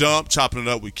Critical Dump, chopping it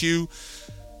up with Q.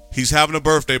 He's having a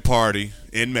birthday party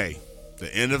in May,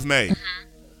 the end of May.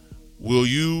 Mm-hmm. Will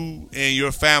you and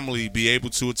your family be able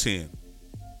to attend?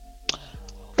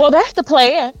 Well, that's the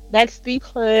plan. That's the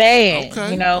plan.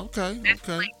 Okay,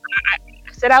 okay.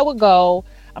 I said I would go.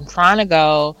 I'm trying to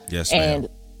go. Yes, and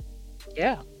ma'am.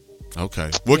 Yeah.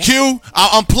 Okay. Well, yeah. Q,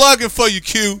 I'm plugging for you,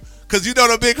 Q. Because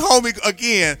the big homie,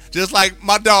 again, just like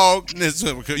my dog.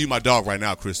 You my dog right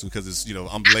now, Crystal, because it's,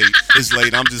 I'm late. It's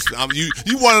late.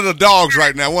 You one of the dogs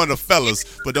right now, one of the fellas,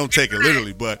 but don't take it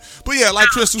literally. But yeah, like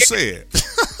Crystal said,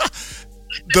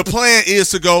 the plan is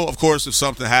to go, of course, if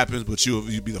something happens, but you'll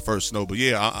be the first to know. But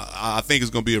yeah, I think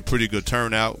it's going to be a pretty good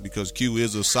turnout, because Q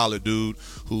is a solid dude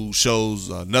who shows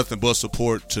nothing but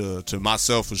support to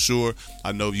myself for sure.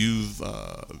 I know you've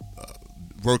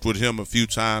worked with him a few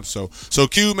times. So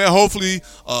Q, man, hopefully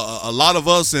a lot of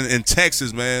us in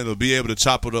Texas, man, will be able to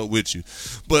chop it up with you.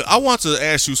 But I want to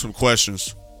ask you some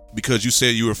questions, because you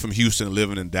said you were from Houston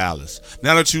living in Dallas.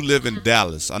 Now that you live in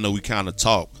Dallas, I know we kind of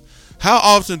talk. How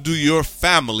often do your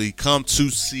family come to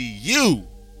see you,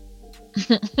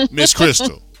 Miss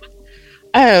Crystal?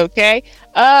 Okay.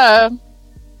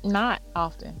 Not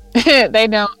often. They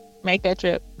don't make that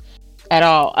trip at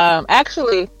all.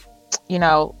 Actually,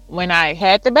 when I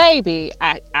had the baby,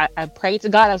 I prayed to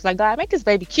God. I was like, God, make this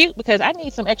baby cute, because I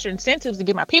need some extra incentives to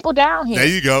get my people down here. There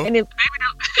you go. And if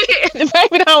the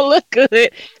baby don't look good,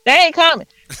 they ain't coming.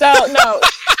 So, no.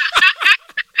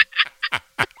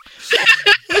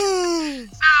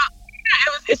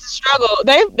 It's a struggle.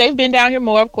 They've been down here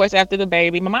more, of course, after the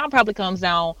baby. My mom probably comes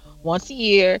down once a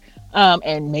year,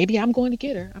 and maybe I'm going to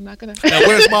get her. I'm not gonna. Now,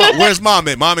 where's mom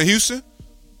at? Mom in Houston?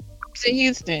 She's in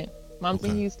Houston. Mom's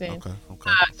in Houston. Okay.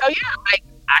 So yeah, like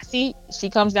I see, she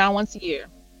comes down once a year,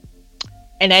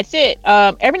 and that's it.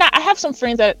 Every night I have some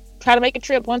friends that try to make a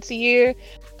trip once a year,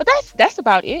 but that's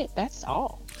about it. That's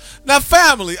all. Now,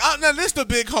 family. Now, this the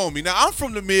big homie. Now, I'm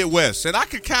from the Midwest, and I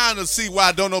can kind of see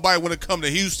why don't nobody want to come to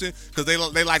Houston, because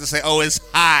they like to say, oh, it's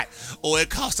hot, or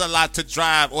it costs a lot to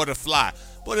drive or to fly.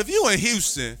 But if you in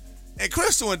Houston and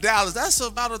Crystal in Dallas, that's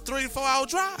about a 3 to 4 hour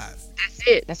drive. That's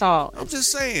it. That's all. I'm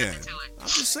just saying.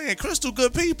 Crystal,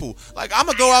 good people. Like, I'm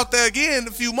gonna go out there again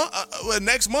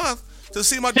next month to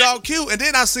see my dog Q, and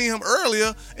then I seen him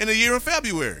earlier in the year in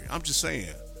February. I'm just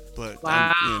saying. But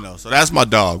wow. So that's my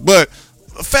dog. But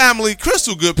family,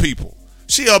 Crystal, good people.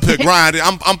 She up here grinding.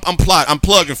 I'm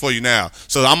plugging for you now.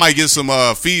 So I might get some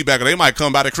feedback, or they might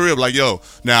come by the crib like, yo,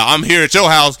 now I'm here at your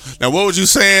house. Now what was you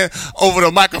saying over the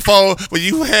microphone when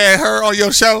you had her on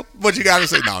your show? What you gotta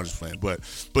say? No, I'm just playing. But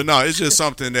no, it's just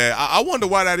something that I wonder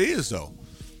why that is though.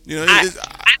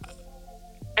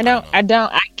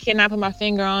 I cannot put my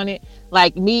finger on it.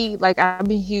 Like me, like I've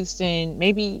been in Houston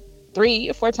maybe 3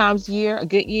 or 4 times a year, a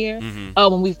good year.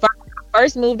 When we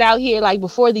first moved out here, like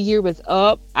before the year was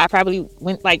up, I probably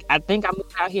went, like, I think I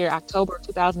moved out here October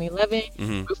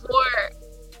 2011. Before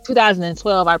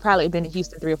 2012, I'd probably been to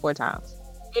Houston 3 or 4 times.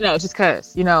 Just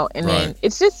cause, and then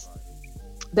it's just,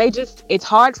 it's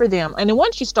hard for them. And then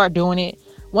once you start doing it,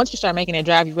 once you start making that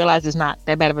drive, you realize it's not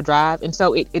that bad of a drive. And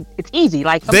so it's easy.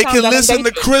 Like they can listen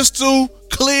to Crystal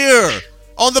Clear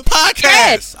on the podcast.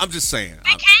 Yes. I'm just saying.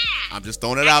 I'm just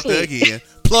throwing it out there again.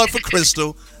 Plug for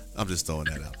Crystal. I'm just throwing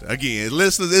that out there. Again,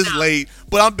 listeners, it's late,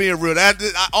 but I'm being real.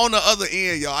 On the other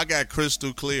end, y'all, I got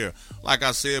Crystal Clear. Like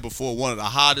I said before, one of the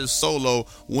hottest solo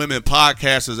women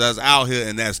podcasters that's out here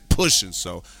and that's pushing.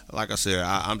 So, like I said,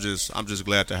 I'm just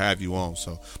glad to have you on.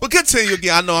 So, but continue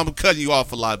again. I know I'm cutting you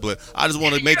off a lot, but I just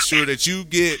want to make sure that you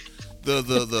get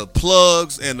the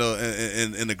plugs and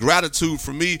the gratitude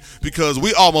from me, because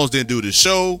we almost didn't do the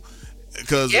show.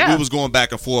 Because we was going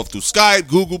back and forth through Skype,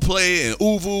 Google Play, and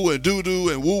Uvu, and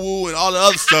Doodoo, and Woo Woo, and all the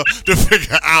other stuff to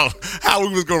figure out how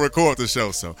we was going to record the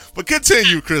show. So, but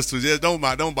continue, Crystal. Just don't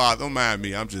mind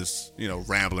me. I'm just,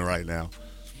 rambling right now.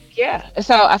 Yeah.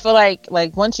 So I feel like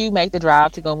once you make the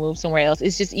drive to go move somewhere else,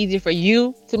 it's just easier for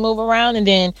you to move around, and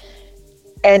then.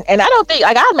 And I don't think,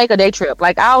 like, I'll make a day trip.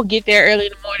 Like, I'll get there early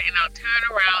in the morning and I'll turn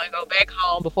around and go back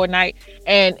home before night.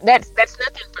 And that's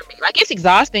nothing for me. Like, it's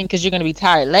exhausting because you're going to be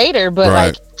tired later. But,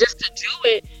 like, just to do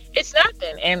it, it's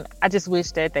nothing. And I just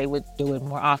wish that they would do it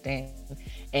more often.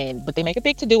 But they make a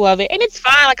big to-do of it. And it's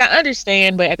fine. Like, I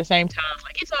understand. But at the same time,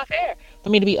 like, it's not fair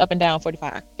for me to be up and down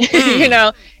 45. And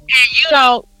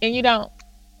you don't.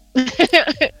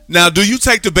 Now, do you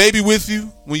take the baby with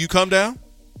you when you come down?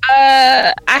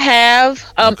 I have.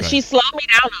 Okay. She slowed me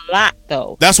down a lot,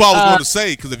 though. That's what I was going to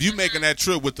say, because if you're making that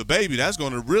trip with the baby, that's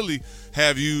going to really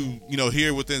have you,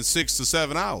 here within 6 to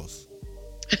 7 hours.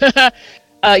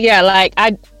 Yeah, like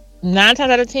 9 times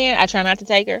out of 10, I try not to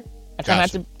take her. I try not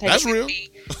to take that's her. Real.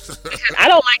 Because I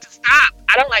don't like to stop.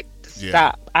 I do not like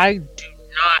to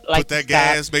put that stop.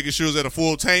 gas, making sure it's at a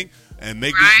full tank, and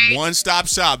make this one-stop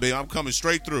shop, baby. I'm coming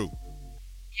straight through.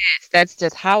 Yes, that's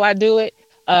just how I do it.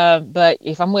 But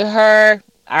if I'm with her,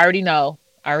 I already know.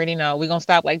 We're gonna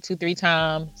stop like 2-3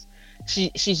 times.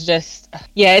 She's just,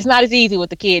 it's not as easy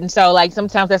with the kid. And so, like,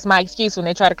 sometimes that's my excuse when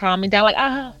they try to calm me down. Like,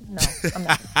 no, I'm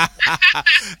not.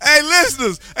 Hey,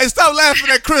 listeners, stop laughing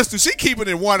at Crystal. She keeping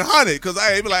it 100. Because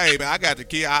be like, hey, man, I got the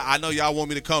kid. I know y'all want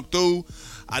me to come through.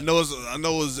 I know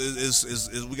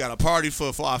it's we got a party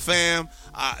for our fam.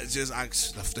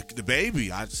 The baby.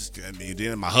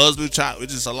 Then my husband, child.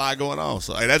 It's just a lot going on.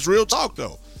 So, hey, that's real talk,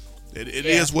 though. It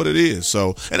is what it is.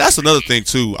 So, and that's another thing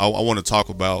too. I want to talk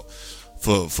about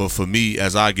for me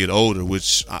as I get older,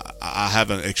 which I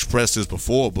haven't expressed this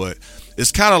before, but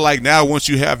it's kind of like now once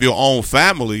you have your own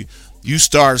family, you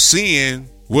start seeing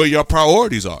where your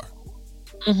priorities are.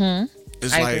 Mm-hmm.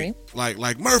 It's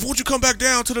like Murph, won't you come back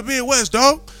down to the Midwest,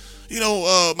 dog?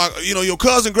 Your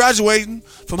cousin graduating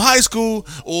from high school,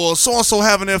 or so and so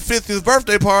having their 50th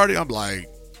birthday party. I'm like,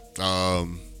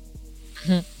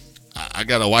 I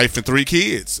got a wife and 3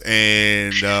 kids,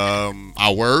 and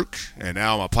I work, and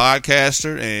now I'm a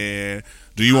podcaster. And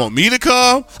do you want me to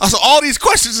come? So all these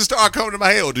questions just start coming to my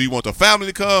head. Or do you want the family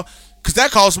to come? Because that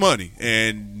costs money,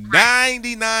 and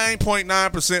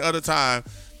 99.9% of the time,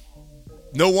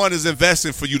 no one is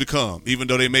investing for you to come, even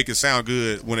though they make it sound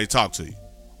good when they talk to you.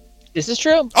 This is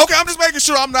true. Okay, I'm just making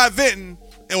sure I'm not venting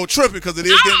or tripping because it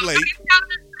is getting late.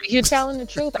 You're telling the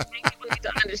truth. I think people need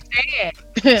to understand.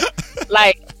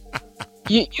 Like,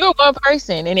 you're one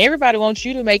person, and everybody wants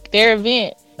you to make their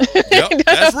event. Yep,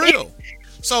 that's real.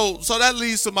 So that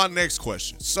leads to my next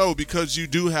question. So, because you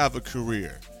do have a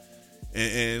career,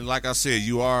 and like I said,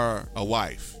 you are a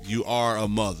wife, you are a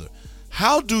mother.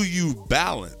 How do you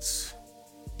balance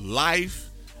life?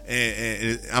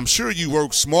 And I'm sure you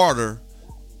work smarter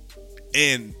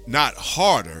and not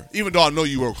harder, even though I know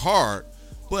you work hard.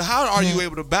 But how are you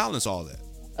able to balance all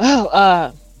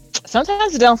that?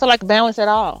 Sometimes it don't feel like a balance at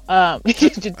all.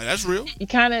 That's real. You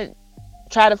kind of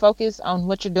try to focus on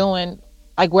what you're doing,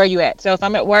 like where you at. So if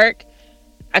I'm at work,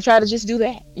 I try to just do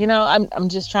that. I'm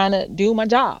just trying to do my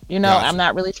job. Gotcha. I'm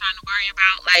not really trying to worry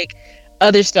about like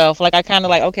other stuff. Like I kind of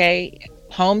like, okay,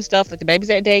 home stuff, like the baby's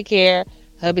at daycare,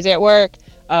 hubby's at work.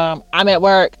 I'm at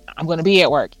work. I'm going to be at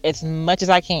work as much as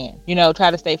I can, try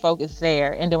to stay focused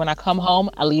there. And then when I come home,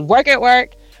 I leave work at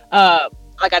work.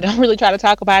 Like I don't really try to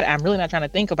talk about it. I'm really not trying to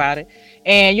think about it.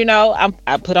 And,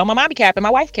 I put on my mommy cap and my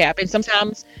wife cap. And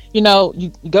sometimes, you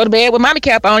go to bed with mommy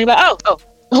cap on. You're like, oh,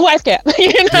 wife cap.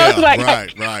 Yeah, like,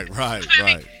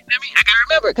 right. I gotta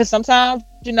remember it because sometimes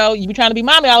you be trying to be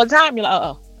mommy all the time. You're like,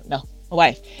 oh no, my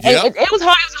wife. And Yep. it was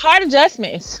hard. It was a hard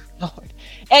adjustment. It's hard.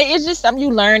 And it's just something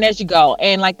you learn as you go.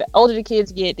 And like the older the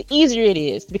kids get, the easier it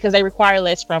is because they require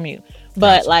less from you.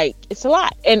 But Gotcha. like it's a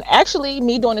lot. And actually,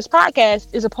 me doing this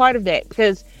podcast is a part of that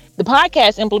because the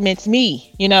podcast implements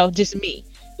me. Just me,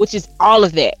 which is all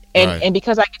of that. And Right. and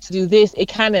because I get to do this, it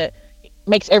kind of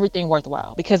makes everything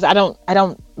worthwhile because I don't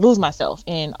lose myself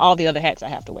in all the other hats I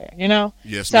have to wear.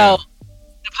 Yes, So ma'am.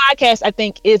 the podcast, I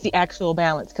think, is the actual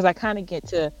balance because I kind of get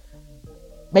to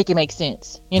make it make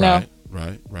sense. Right.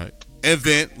 And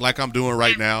vent like I'm doing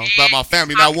right now about my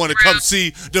family not wanting to come see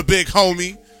the big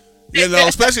homie.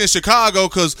 Especially in Chicago,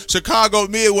 because Chicago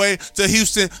Midway to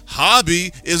Houston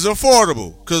hobby is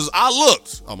affordable. Because I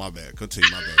looked. Oh, my bad. Continue,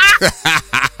 my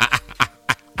bad.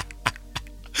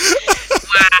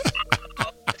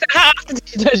 So how often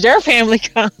does your family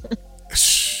come?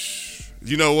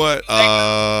 You know what?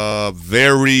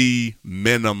 Very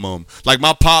minimum. Like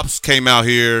my pops came out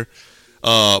here.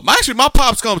 Actually, my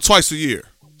pops come twice a year.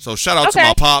 So shout out to Okay.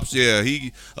 my pops. Yeah,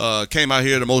 he came out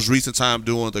here the most recent time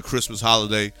during the Christmas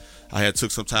holiday. I had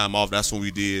took some time off. That's when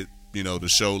we did, the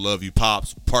show Love You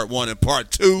Pops Part 1 and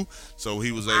Part 2. So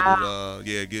he was able to,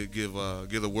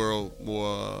 give the world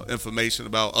more information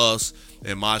about us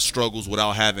and my struggles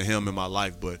without having him in my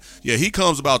life. But yeah, he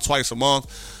comes about twice a month.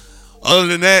 Other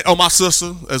than that, my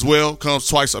sister as well comes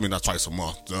twice. I mean, not twice a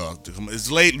month. It's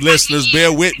late, listeners.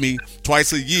 Bear with me.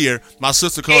 Twice a year. My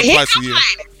sister comes twice a year.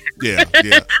 Yeah.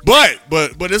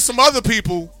 But there's some other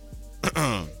people.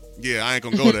 Yeah, I ain't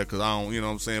gonna go there because I don't. You know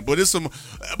what I'm saying. But it's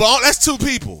that's two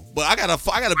people. But I got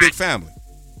a big family.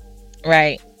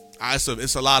 Right.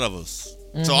 It's a lot of us.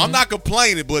 So I'm not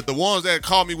complaining. But the ones that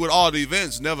call me with all the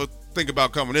events never think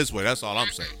about coming this way. That's all I'm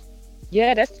saying.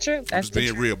 Yeah, that's true. I'm That's just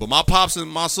being real. But my pops and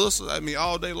my sister,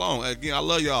 all day long. Again, I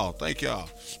love y'all. Thank y'all.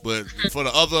 But for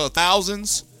the other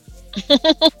thousands,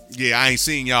 yeah, I ain't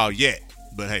seen y'all yet.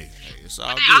 But hey, it's all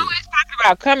They good. always talking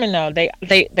about coming though. They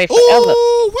forever.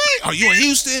 Oh, wait. Are you in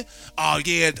Houston? Oh,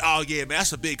 yeah, man.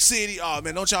 That's a big city. Oh,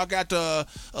 man, don't y'all got the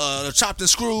chopped and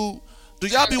screwed? Do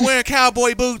y'all be wearing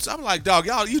cowboy boots? I'm like, dog,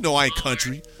 y'all, I ain't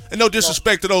country. And no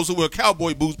disrespect to those who wear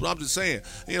cowboy boots, but I'm just saying,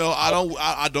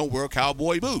 I don't wear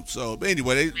cowboy boots. So, but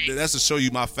anyway, that's to show you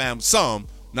my family. Some,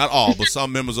 not all, but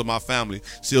some members of my family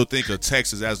still think of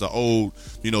Texas as the old,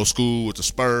 school with the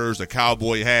spurs, the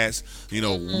cowboy hats. We,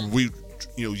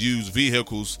 use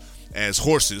vehicles as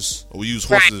horses, or we use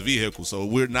horses as vehicles. So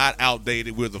we're not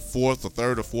outdated. We're the fourth or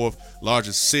third or fourth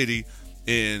largest city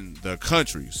in the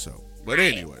country. So, but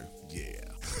anyway, yeah.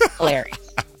 Hilarious.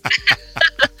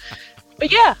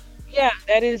 But yeah,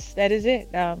 that is it.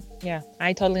 Yeah,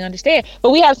 I totally understand. But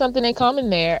we have something in common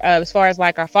there as far as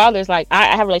like our fathers. Like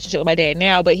I have a relationship with my dad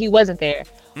now, but he wasn't there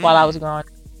while I was growing up.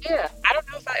 Yeah, I don't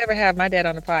know if I ever have my dad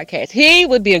on the podcast. He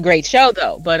would be a great show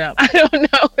though, but I don't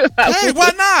know if I Hey, would. why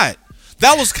not?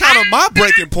 That was kind of my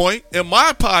breaking point in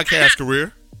my podcast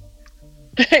career.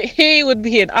 He would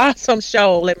be an awesome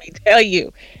show, let me tell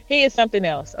you. He is something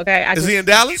else, okay? Is he in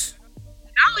Dallas?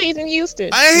 No, he's in Houston.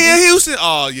 I ain't here in Houston.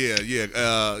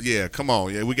 Oh, yeah. Come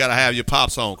on. Yeah, we got to have your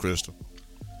pops on, Crystal.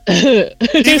 Even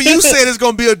you said it's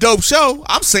going to be a dope show.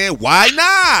 I'm saying, why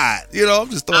not? I'm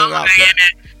just throwing it out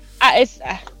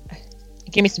there.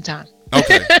 Give me some time.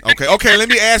 Okay. Let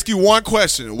me ask you one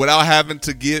question without having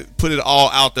to put it all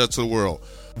out there to the world.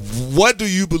 What do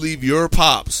you believe your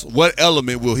pops, what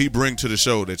element will he bring to the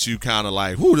show that you kind of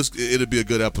like, it'll be a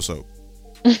good episode?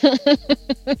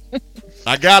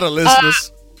 I got it,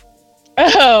 listeners.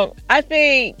 I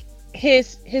think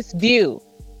his views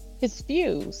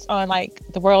on like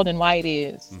the world and why it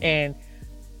is. And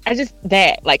he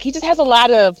just has a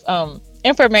lot of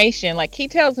information. Like he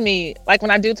tells me, like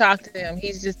when I do talk to him,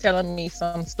 he's just telling me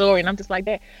some story and I'm just like,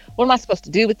 that what am I supposed to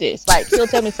do with this? Like he'll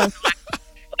tell me something like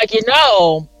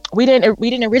we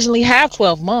didn't originally have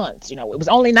 12 months, it was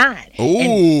only 9. Ooh,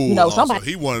 and, so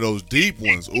he one of those deep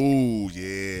ones. Ooh,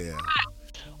 yeah.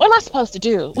 What am I supposed to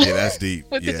do? Yeah, that's deep.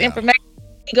 with this information?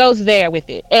 He goes there with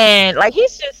it. And like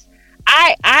he's just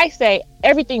I say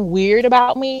everything weird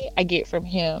about me I get from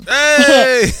him.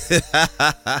 Hey.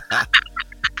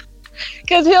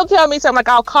 Because he'll tell me something, like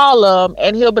I'll call him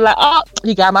and he'll be like, oh,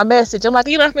 you got my message. I'm like,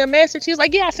 you left me a message? He's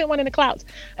like, yeah, I sent one in the clouds.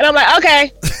 And I'm like,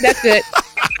 okay, that's it.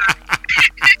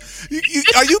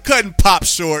 Are you cutting Pop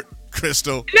short,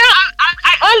 Crystal? No,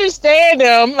 I understand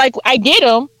him. Like, I get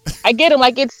him.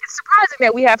 Like, it's surprising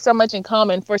that we have so much in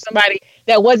common for somebody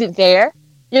that wasn't there.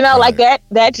 Like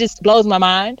that just blows my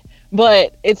mind.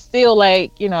 But it's still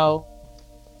like,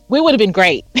 we would have been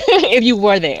great if you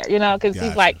were there, because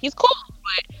he's cool.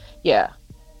 But yeah.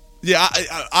 Yeah,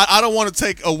 I don't want to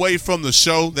take away from the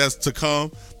show that's to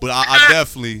come, but I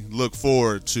definitely look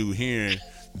forward to hearing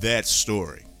that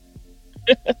story.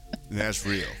 That's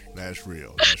real. That's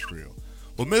real. That's real.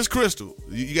 Well, Miss Crystal,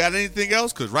 you got anything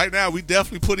else? Because right now we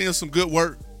definitely put in some good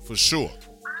work for sure.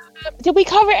 Did we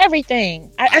cover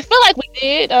everything? I feel like we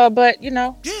did, but you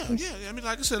know. Yeah. I mean,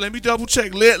 like I said, let me double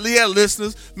check.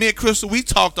 Listeners, me and Crystal, we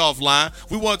talked offline.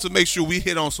 We wanted to make sure we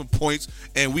hit on some points,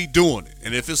 and we doing it.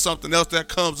 And if it's something else that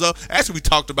comes up, actually, we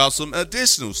talked about some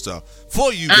additional stuff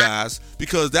for you guys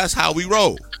because that's how we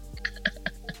roll.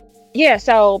 Yeah,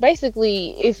 so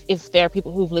basically, if there are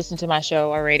people who've listened to my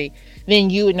show already,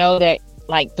 then you would know that,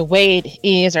 like, the way it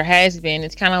is or has been,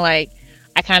 it's kind of like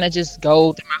I kind of just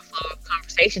go through my flow of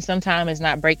conversation. Sometimes it's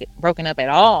not broken up at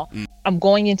all. I'm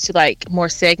going into, like, more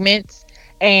segments,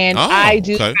 and I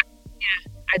do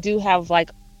have,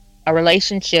 like, a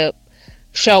relationship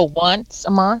show once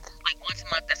a month. Like, once a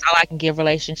month, that's all I can give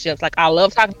relationships. Like, I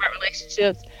love talking about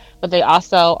relationships, but they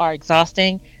also are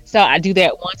exhausting. So I do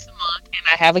that once a month, and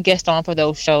I have a guest on for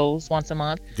those shows once a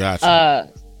month.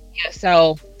 Gotcha.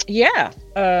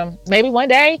 Maybe one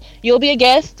day you'll be a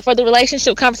guest for the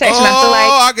relationship conversation.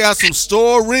 I got some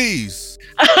stories.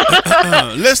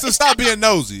 Listen, stop being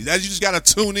nosy. You just got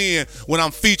to tune in when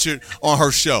I'm featured on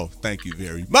her show. Thank you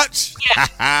very much.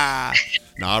 Yeah.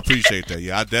 No, I appreciate that.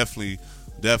 Yeah, I definitely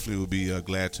would be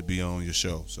glad to be on your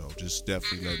show. So just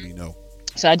definitely let me know.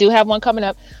 So I do have one coming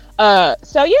up.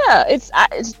 It's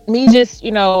me just,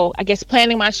 I guess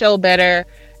planning my show better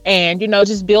and,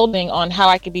 just building on how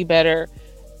I could be better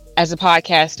as a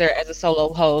podcaster, as a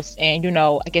solo host, and,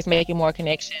 I guess making more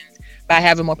connections by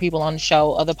having more people on the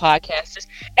show, other podcasters.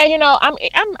 And,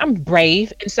 I'm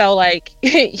brave. And so, like,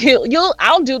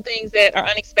 I'll do things that are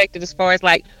unexpected as far as,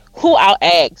 like, who I'll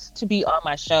ask to be on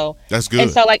my show. That's good.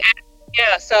 And so, like,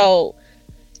 so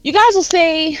you guys will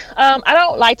see. I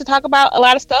don't like to talk about a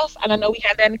lot of stuff, and I know we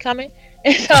have that in common.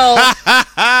 And so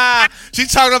she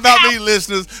talking about me,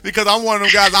 listeners, because I'm one of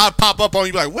them guys. I'll pop up on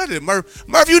you like, what did Murph?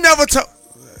 Murph, you never talk,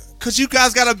 because you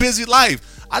guys got a busy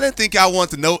life. I didn't think y'all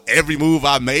want to know every move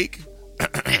I make.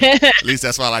 At least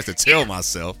that's what I like to tell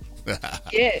myself.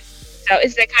 Yeah. So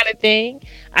it's that kind of thing.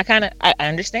 I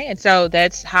understand. So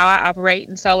that's how I operate.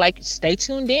 And so, like, stay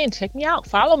tuned in. Check me out.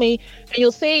 Follow me, and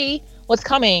you'll see what's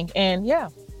coming. And yeah.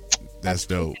 That's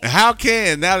dope.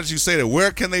 And now that you say that,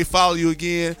 where can they follow you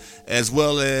again, as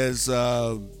well as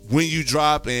when you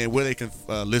drop and where they can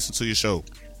listen to your show?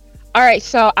 All right.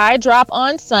 So I drop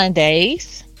on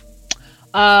Sundays.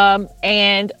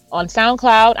 And on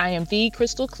SoundCloud, I am The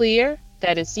Crystal Clear.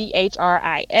 That is CHRISTAL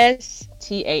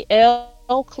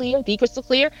Clear, The Crystal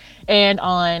Clear. And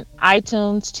on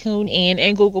iTunes, TuneIn,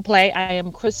 and Google Play, I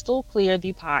am Crystal Clear,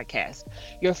 the podcast.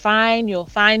 You'll find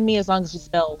me as long as you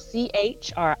spell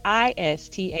CHRISTAL.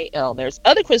 There's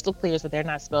other Crystal Clears, but they're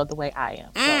not spelled the way I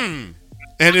am. So.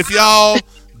 And if y'all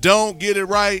don't get it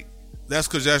right, that's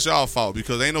because that's y'all fault,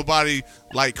 because ain't nobody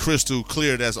like Crystal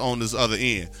Clear that's on this other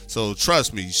end. So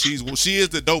trust me, she is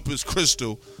the dopest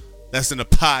Crystal that's in the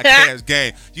podcast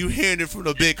game. You hearing it from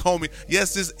the big homie.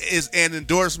 Yes, this is an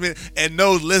endorsement, and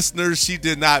no, listeners, she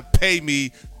did not pay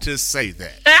me to say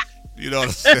that. You know what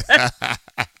I'm saying?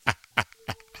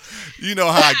 You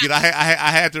know how I get. I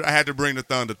had to bring the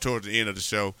thunder towards the end of the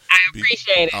show. I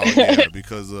appreciate it. Oh yeah,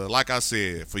 because like I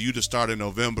said, for you to start in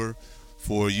November,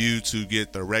 for you to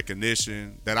get the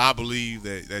recognition that I believe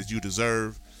that you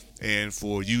deserve, and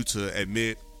for you to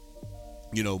admit,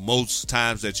 most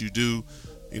times that you do,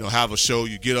 have a show,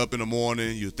 you get up in the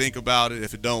morning, you think about it.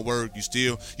 If it don't work, you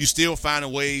still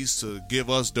finding ways to give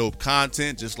us dope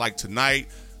content. Just like tonight,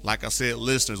 like I said,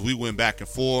 listeners, we went back and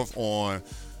forth on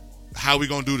how we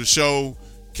gonna do the show.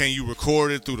 Can you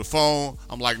record it through the phone?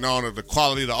 I'm like, no, the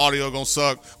quality of the audio gonna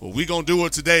suck. Well, we gonna do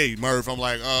it today, Murph. I'm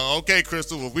like, okay,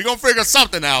 Crystal, well, we gonna figure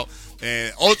something out.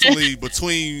 And ultimately,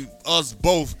 between us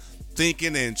both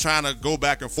thinking and trying to go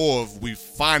back and forth, we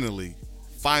finally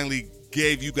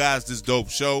gave you guys this dope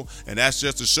show. And that's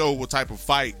just to show what type of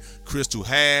fight Crystal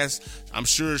has. I'm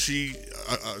sure she,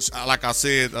 like I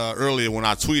said earlier when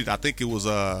I tweeted, I think it was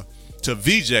to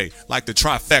VJ, like the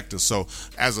trifecta. So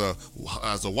as a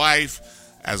wife,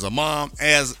 as a mom,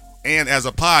 as a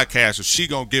podcaster, she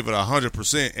gonna give it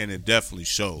 100%, and it definitely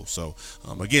shows. So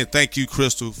again, thank you,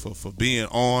 Crystal, for being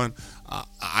on.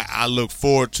 I look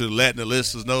forward to letting the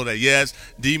listeners know that yes,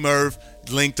 D Murph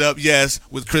linked up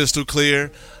with Crystal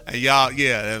Clear, and y'all,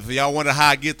 if y'all wonder how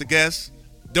I get the guests,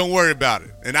 don't worry about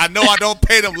it. And I know I don't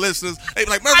pay them listeners. They be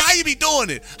like, Murph, how you be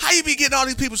doing it? How you be getting all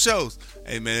these people's shows?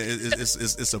 Hey man,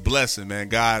 it's a blessing, man.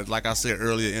 God, like I said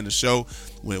earlier in the show,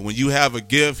 when you have a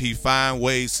gift, He find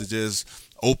ways to just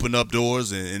open up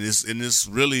doors, and it's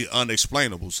really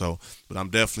unexplainable. So, but I'm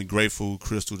definitely grateful,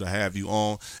 Crystal, to have you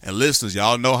on. And listeners,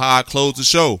 y'all know how I close the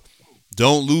show.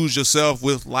 Don't lose yourself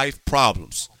with life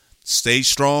problems. Stay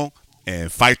strong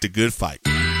and fight the good fight.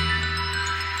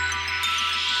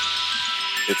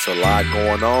 It's a lot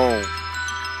going on,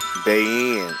 day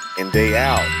in and day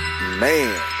out.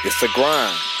 Man, it's a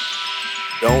grind.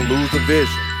 Don't lose the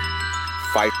vision.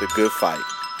 Fight the good fight.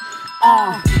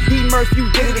 D-Murph, you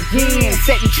did it again.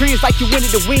 Setting trends like you wanted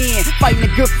to win. Fighting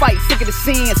a good fight, sick of the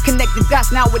sins. Connecting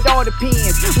dots now with all the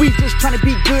pins. We just trying to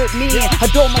be good men.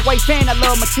 Adore my wife and I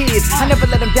love my kids. I never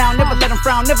let them down, never let them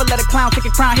frown. Never let a clown take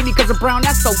a crown. Hit me cause I'm brown,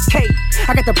 that's okay.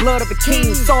 I got the blood of a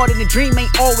king. Saw it in the dream, ain't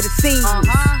all what it seems.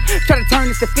 Try to turn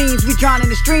us to fiends. We drown in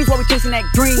the streams while we chasing that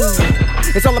green.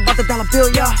 It's all about the dollar bill,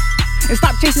 y'all. And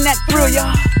stop chasing that thrill, y'all.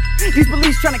 These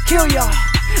police trying to kill y'all.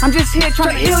 I'm just here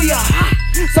trying to heal y'all.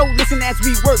 So listen as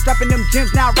we work, dropping them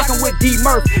gems now, rocking with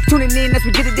D-Murph. Tuning in as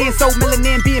we get it in, so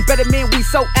melanin, being better men, we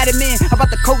so adamant about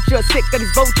the culture, sick of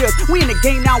these vultures. We in the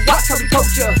game now, watch how we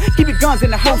coach ya. Keep your guns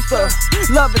in the holster.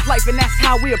 Love is life and that's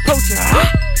how we approach it.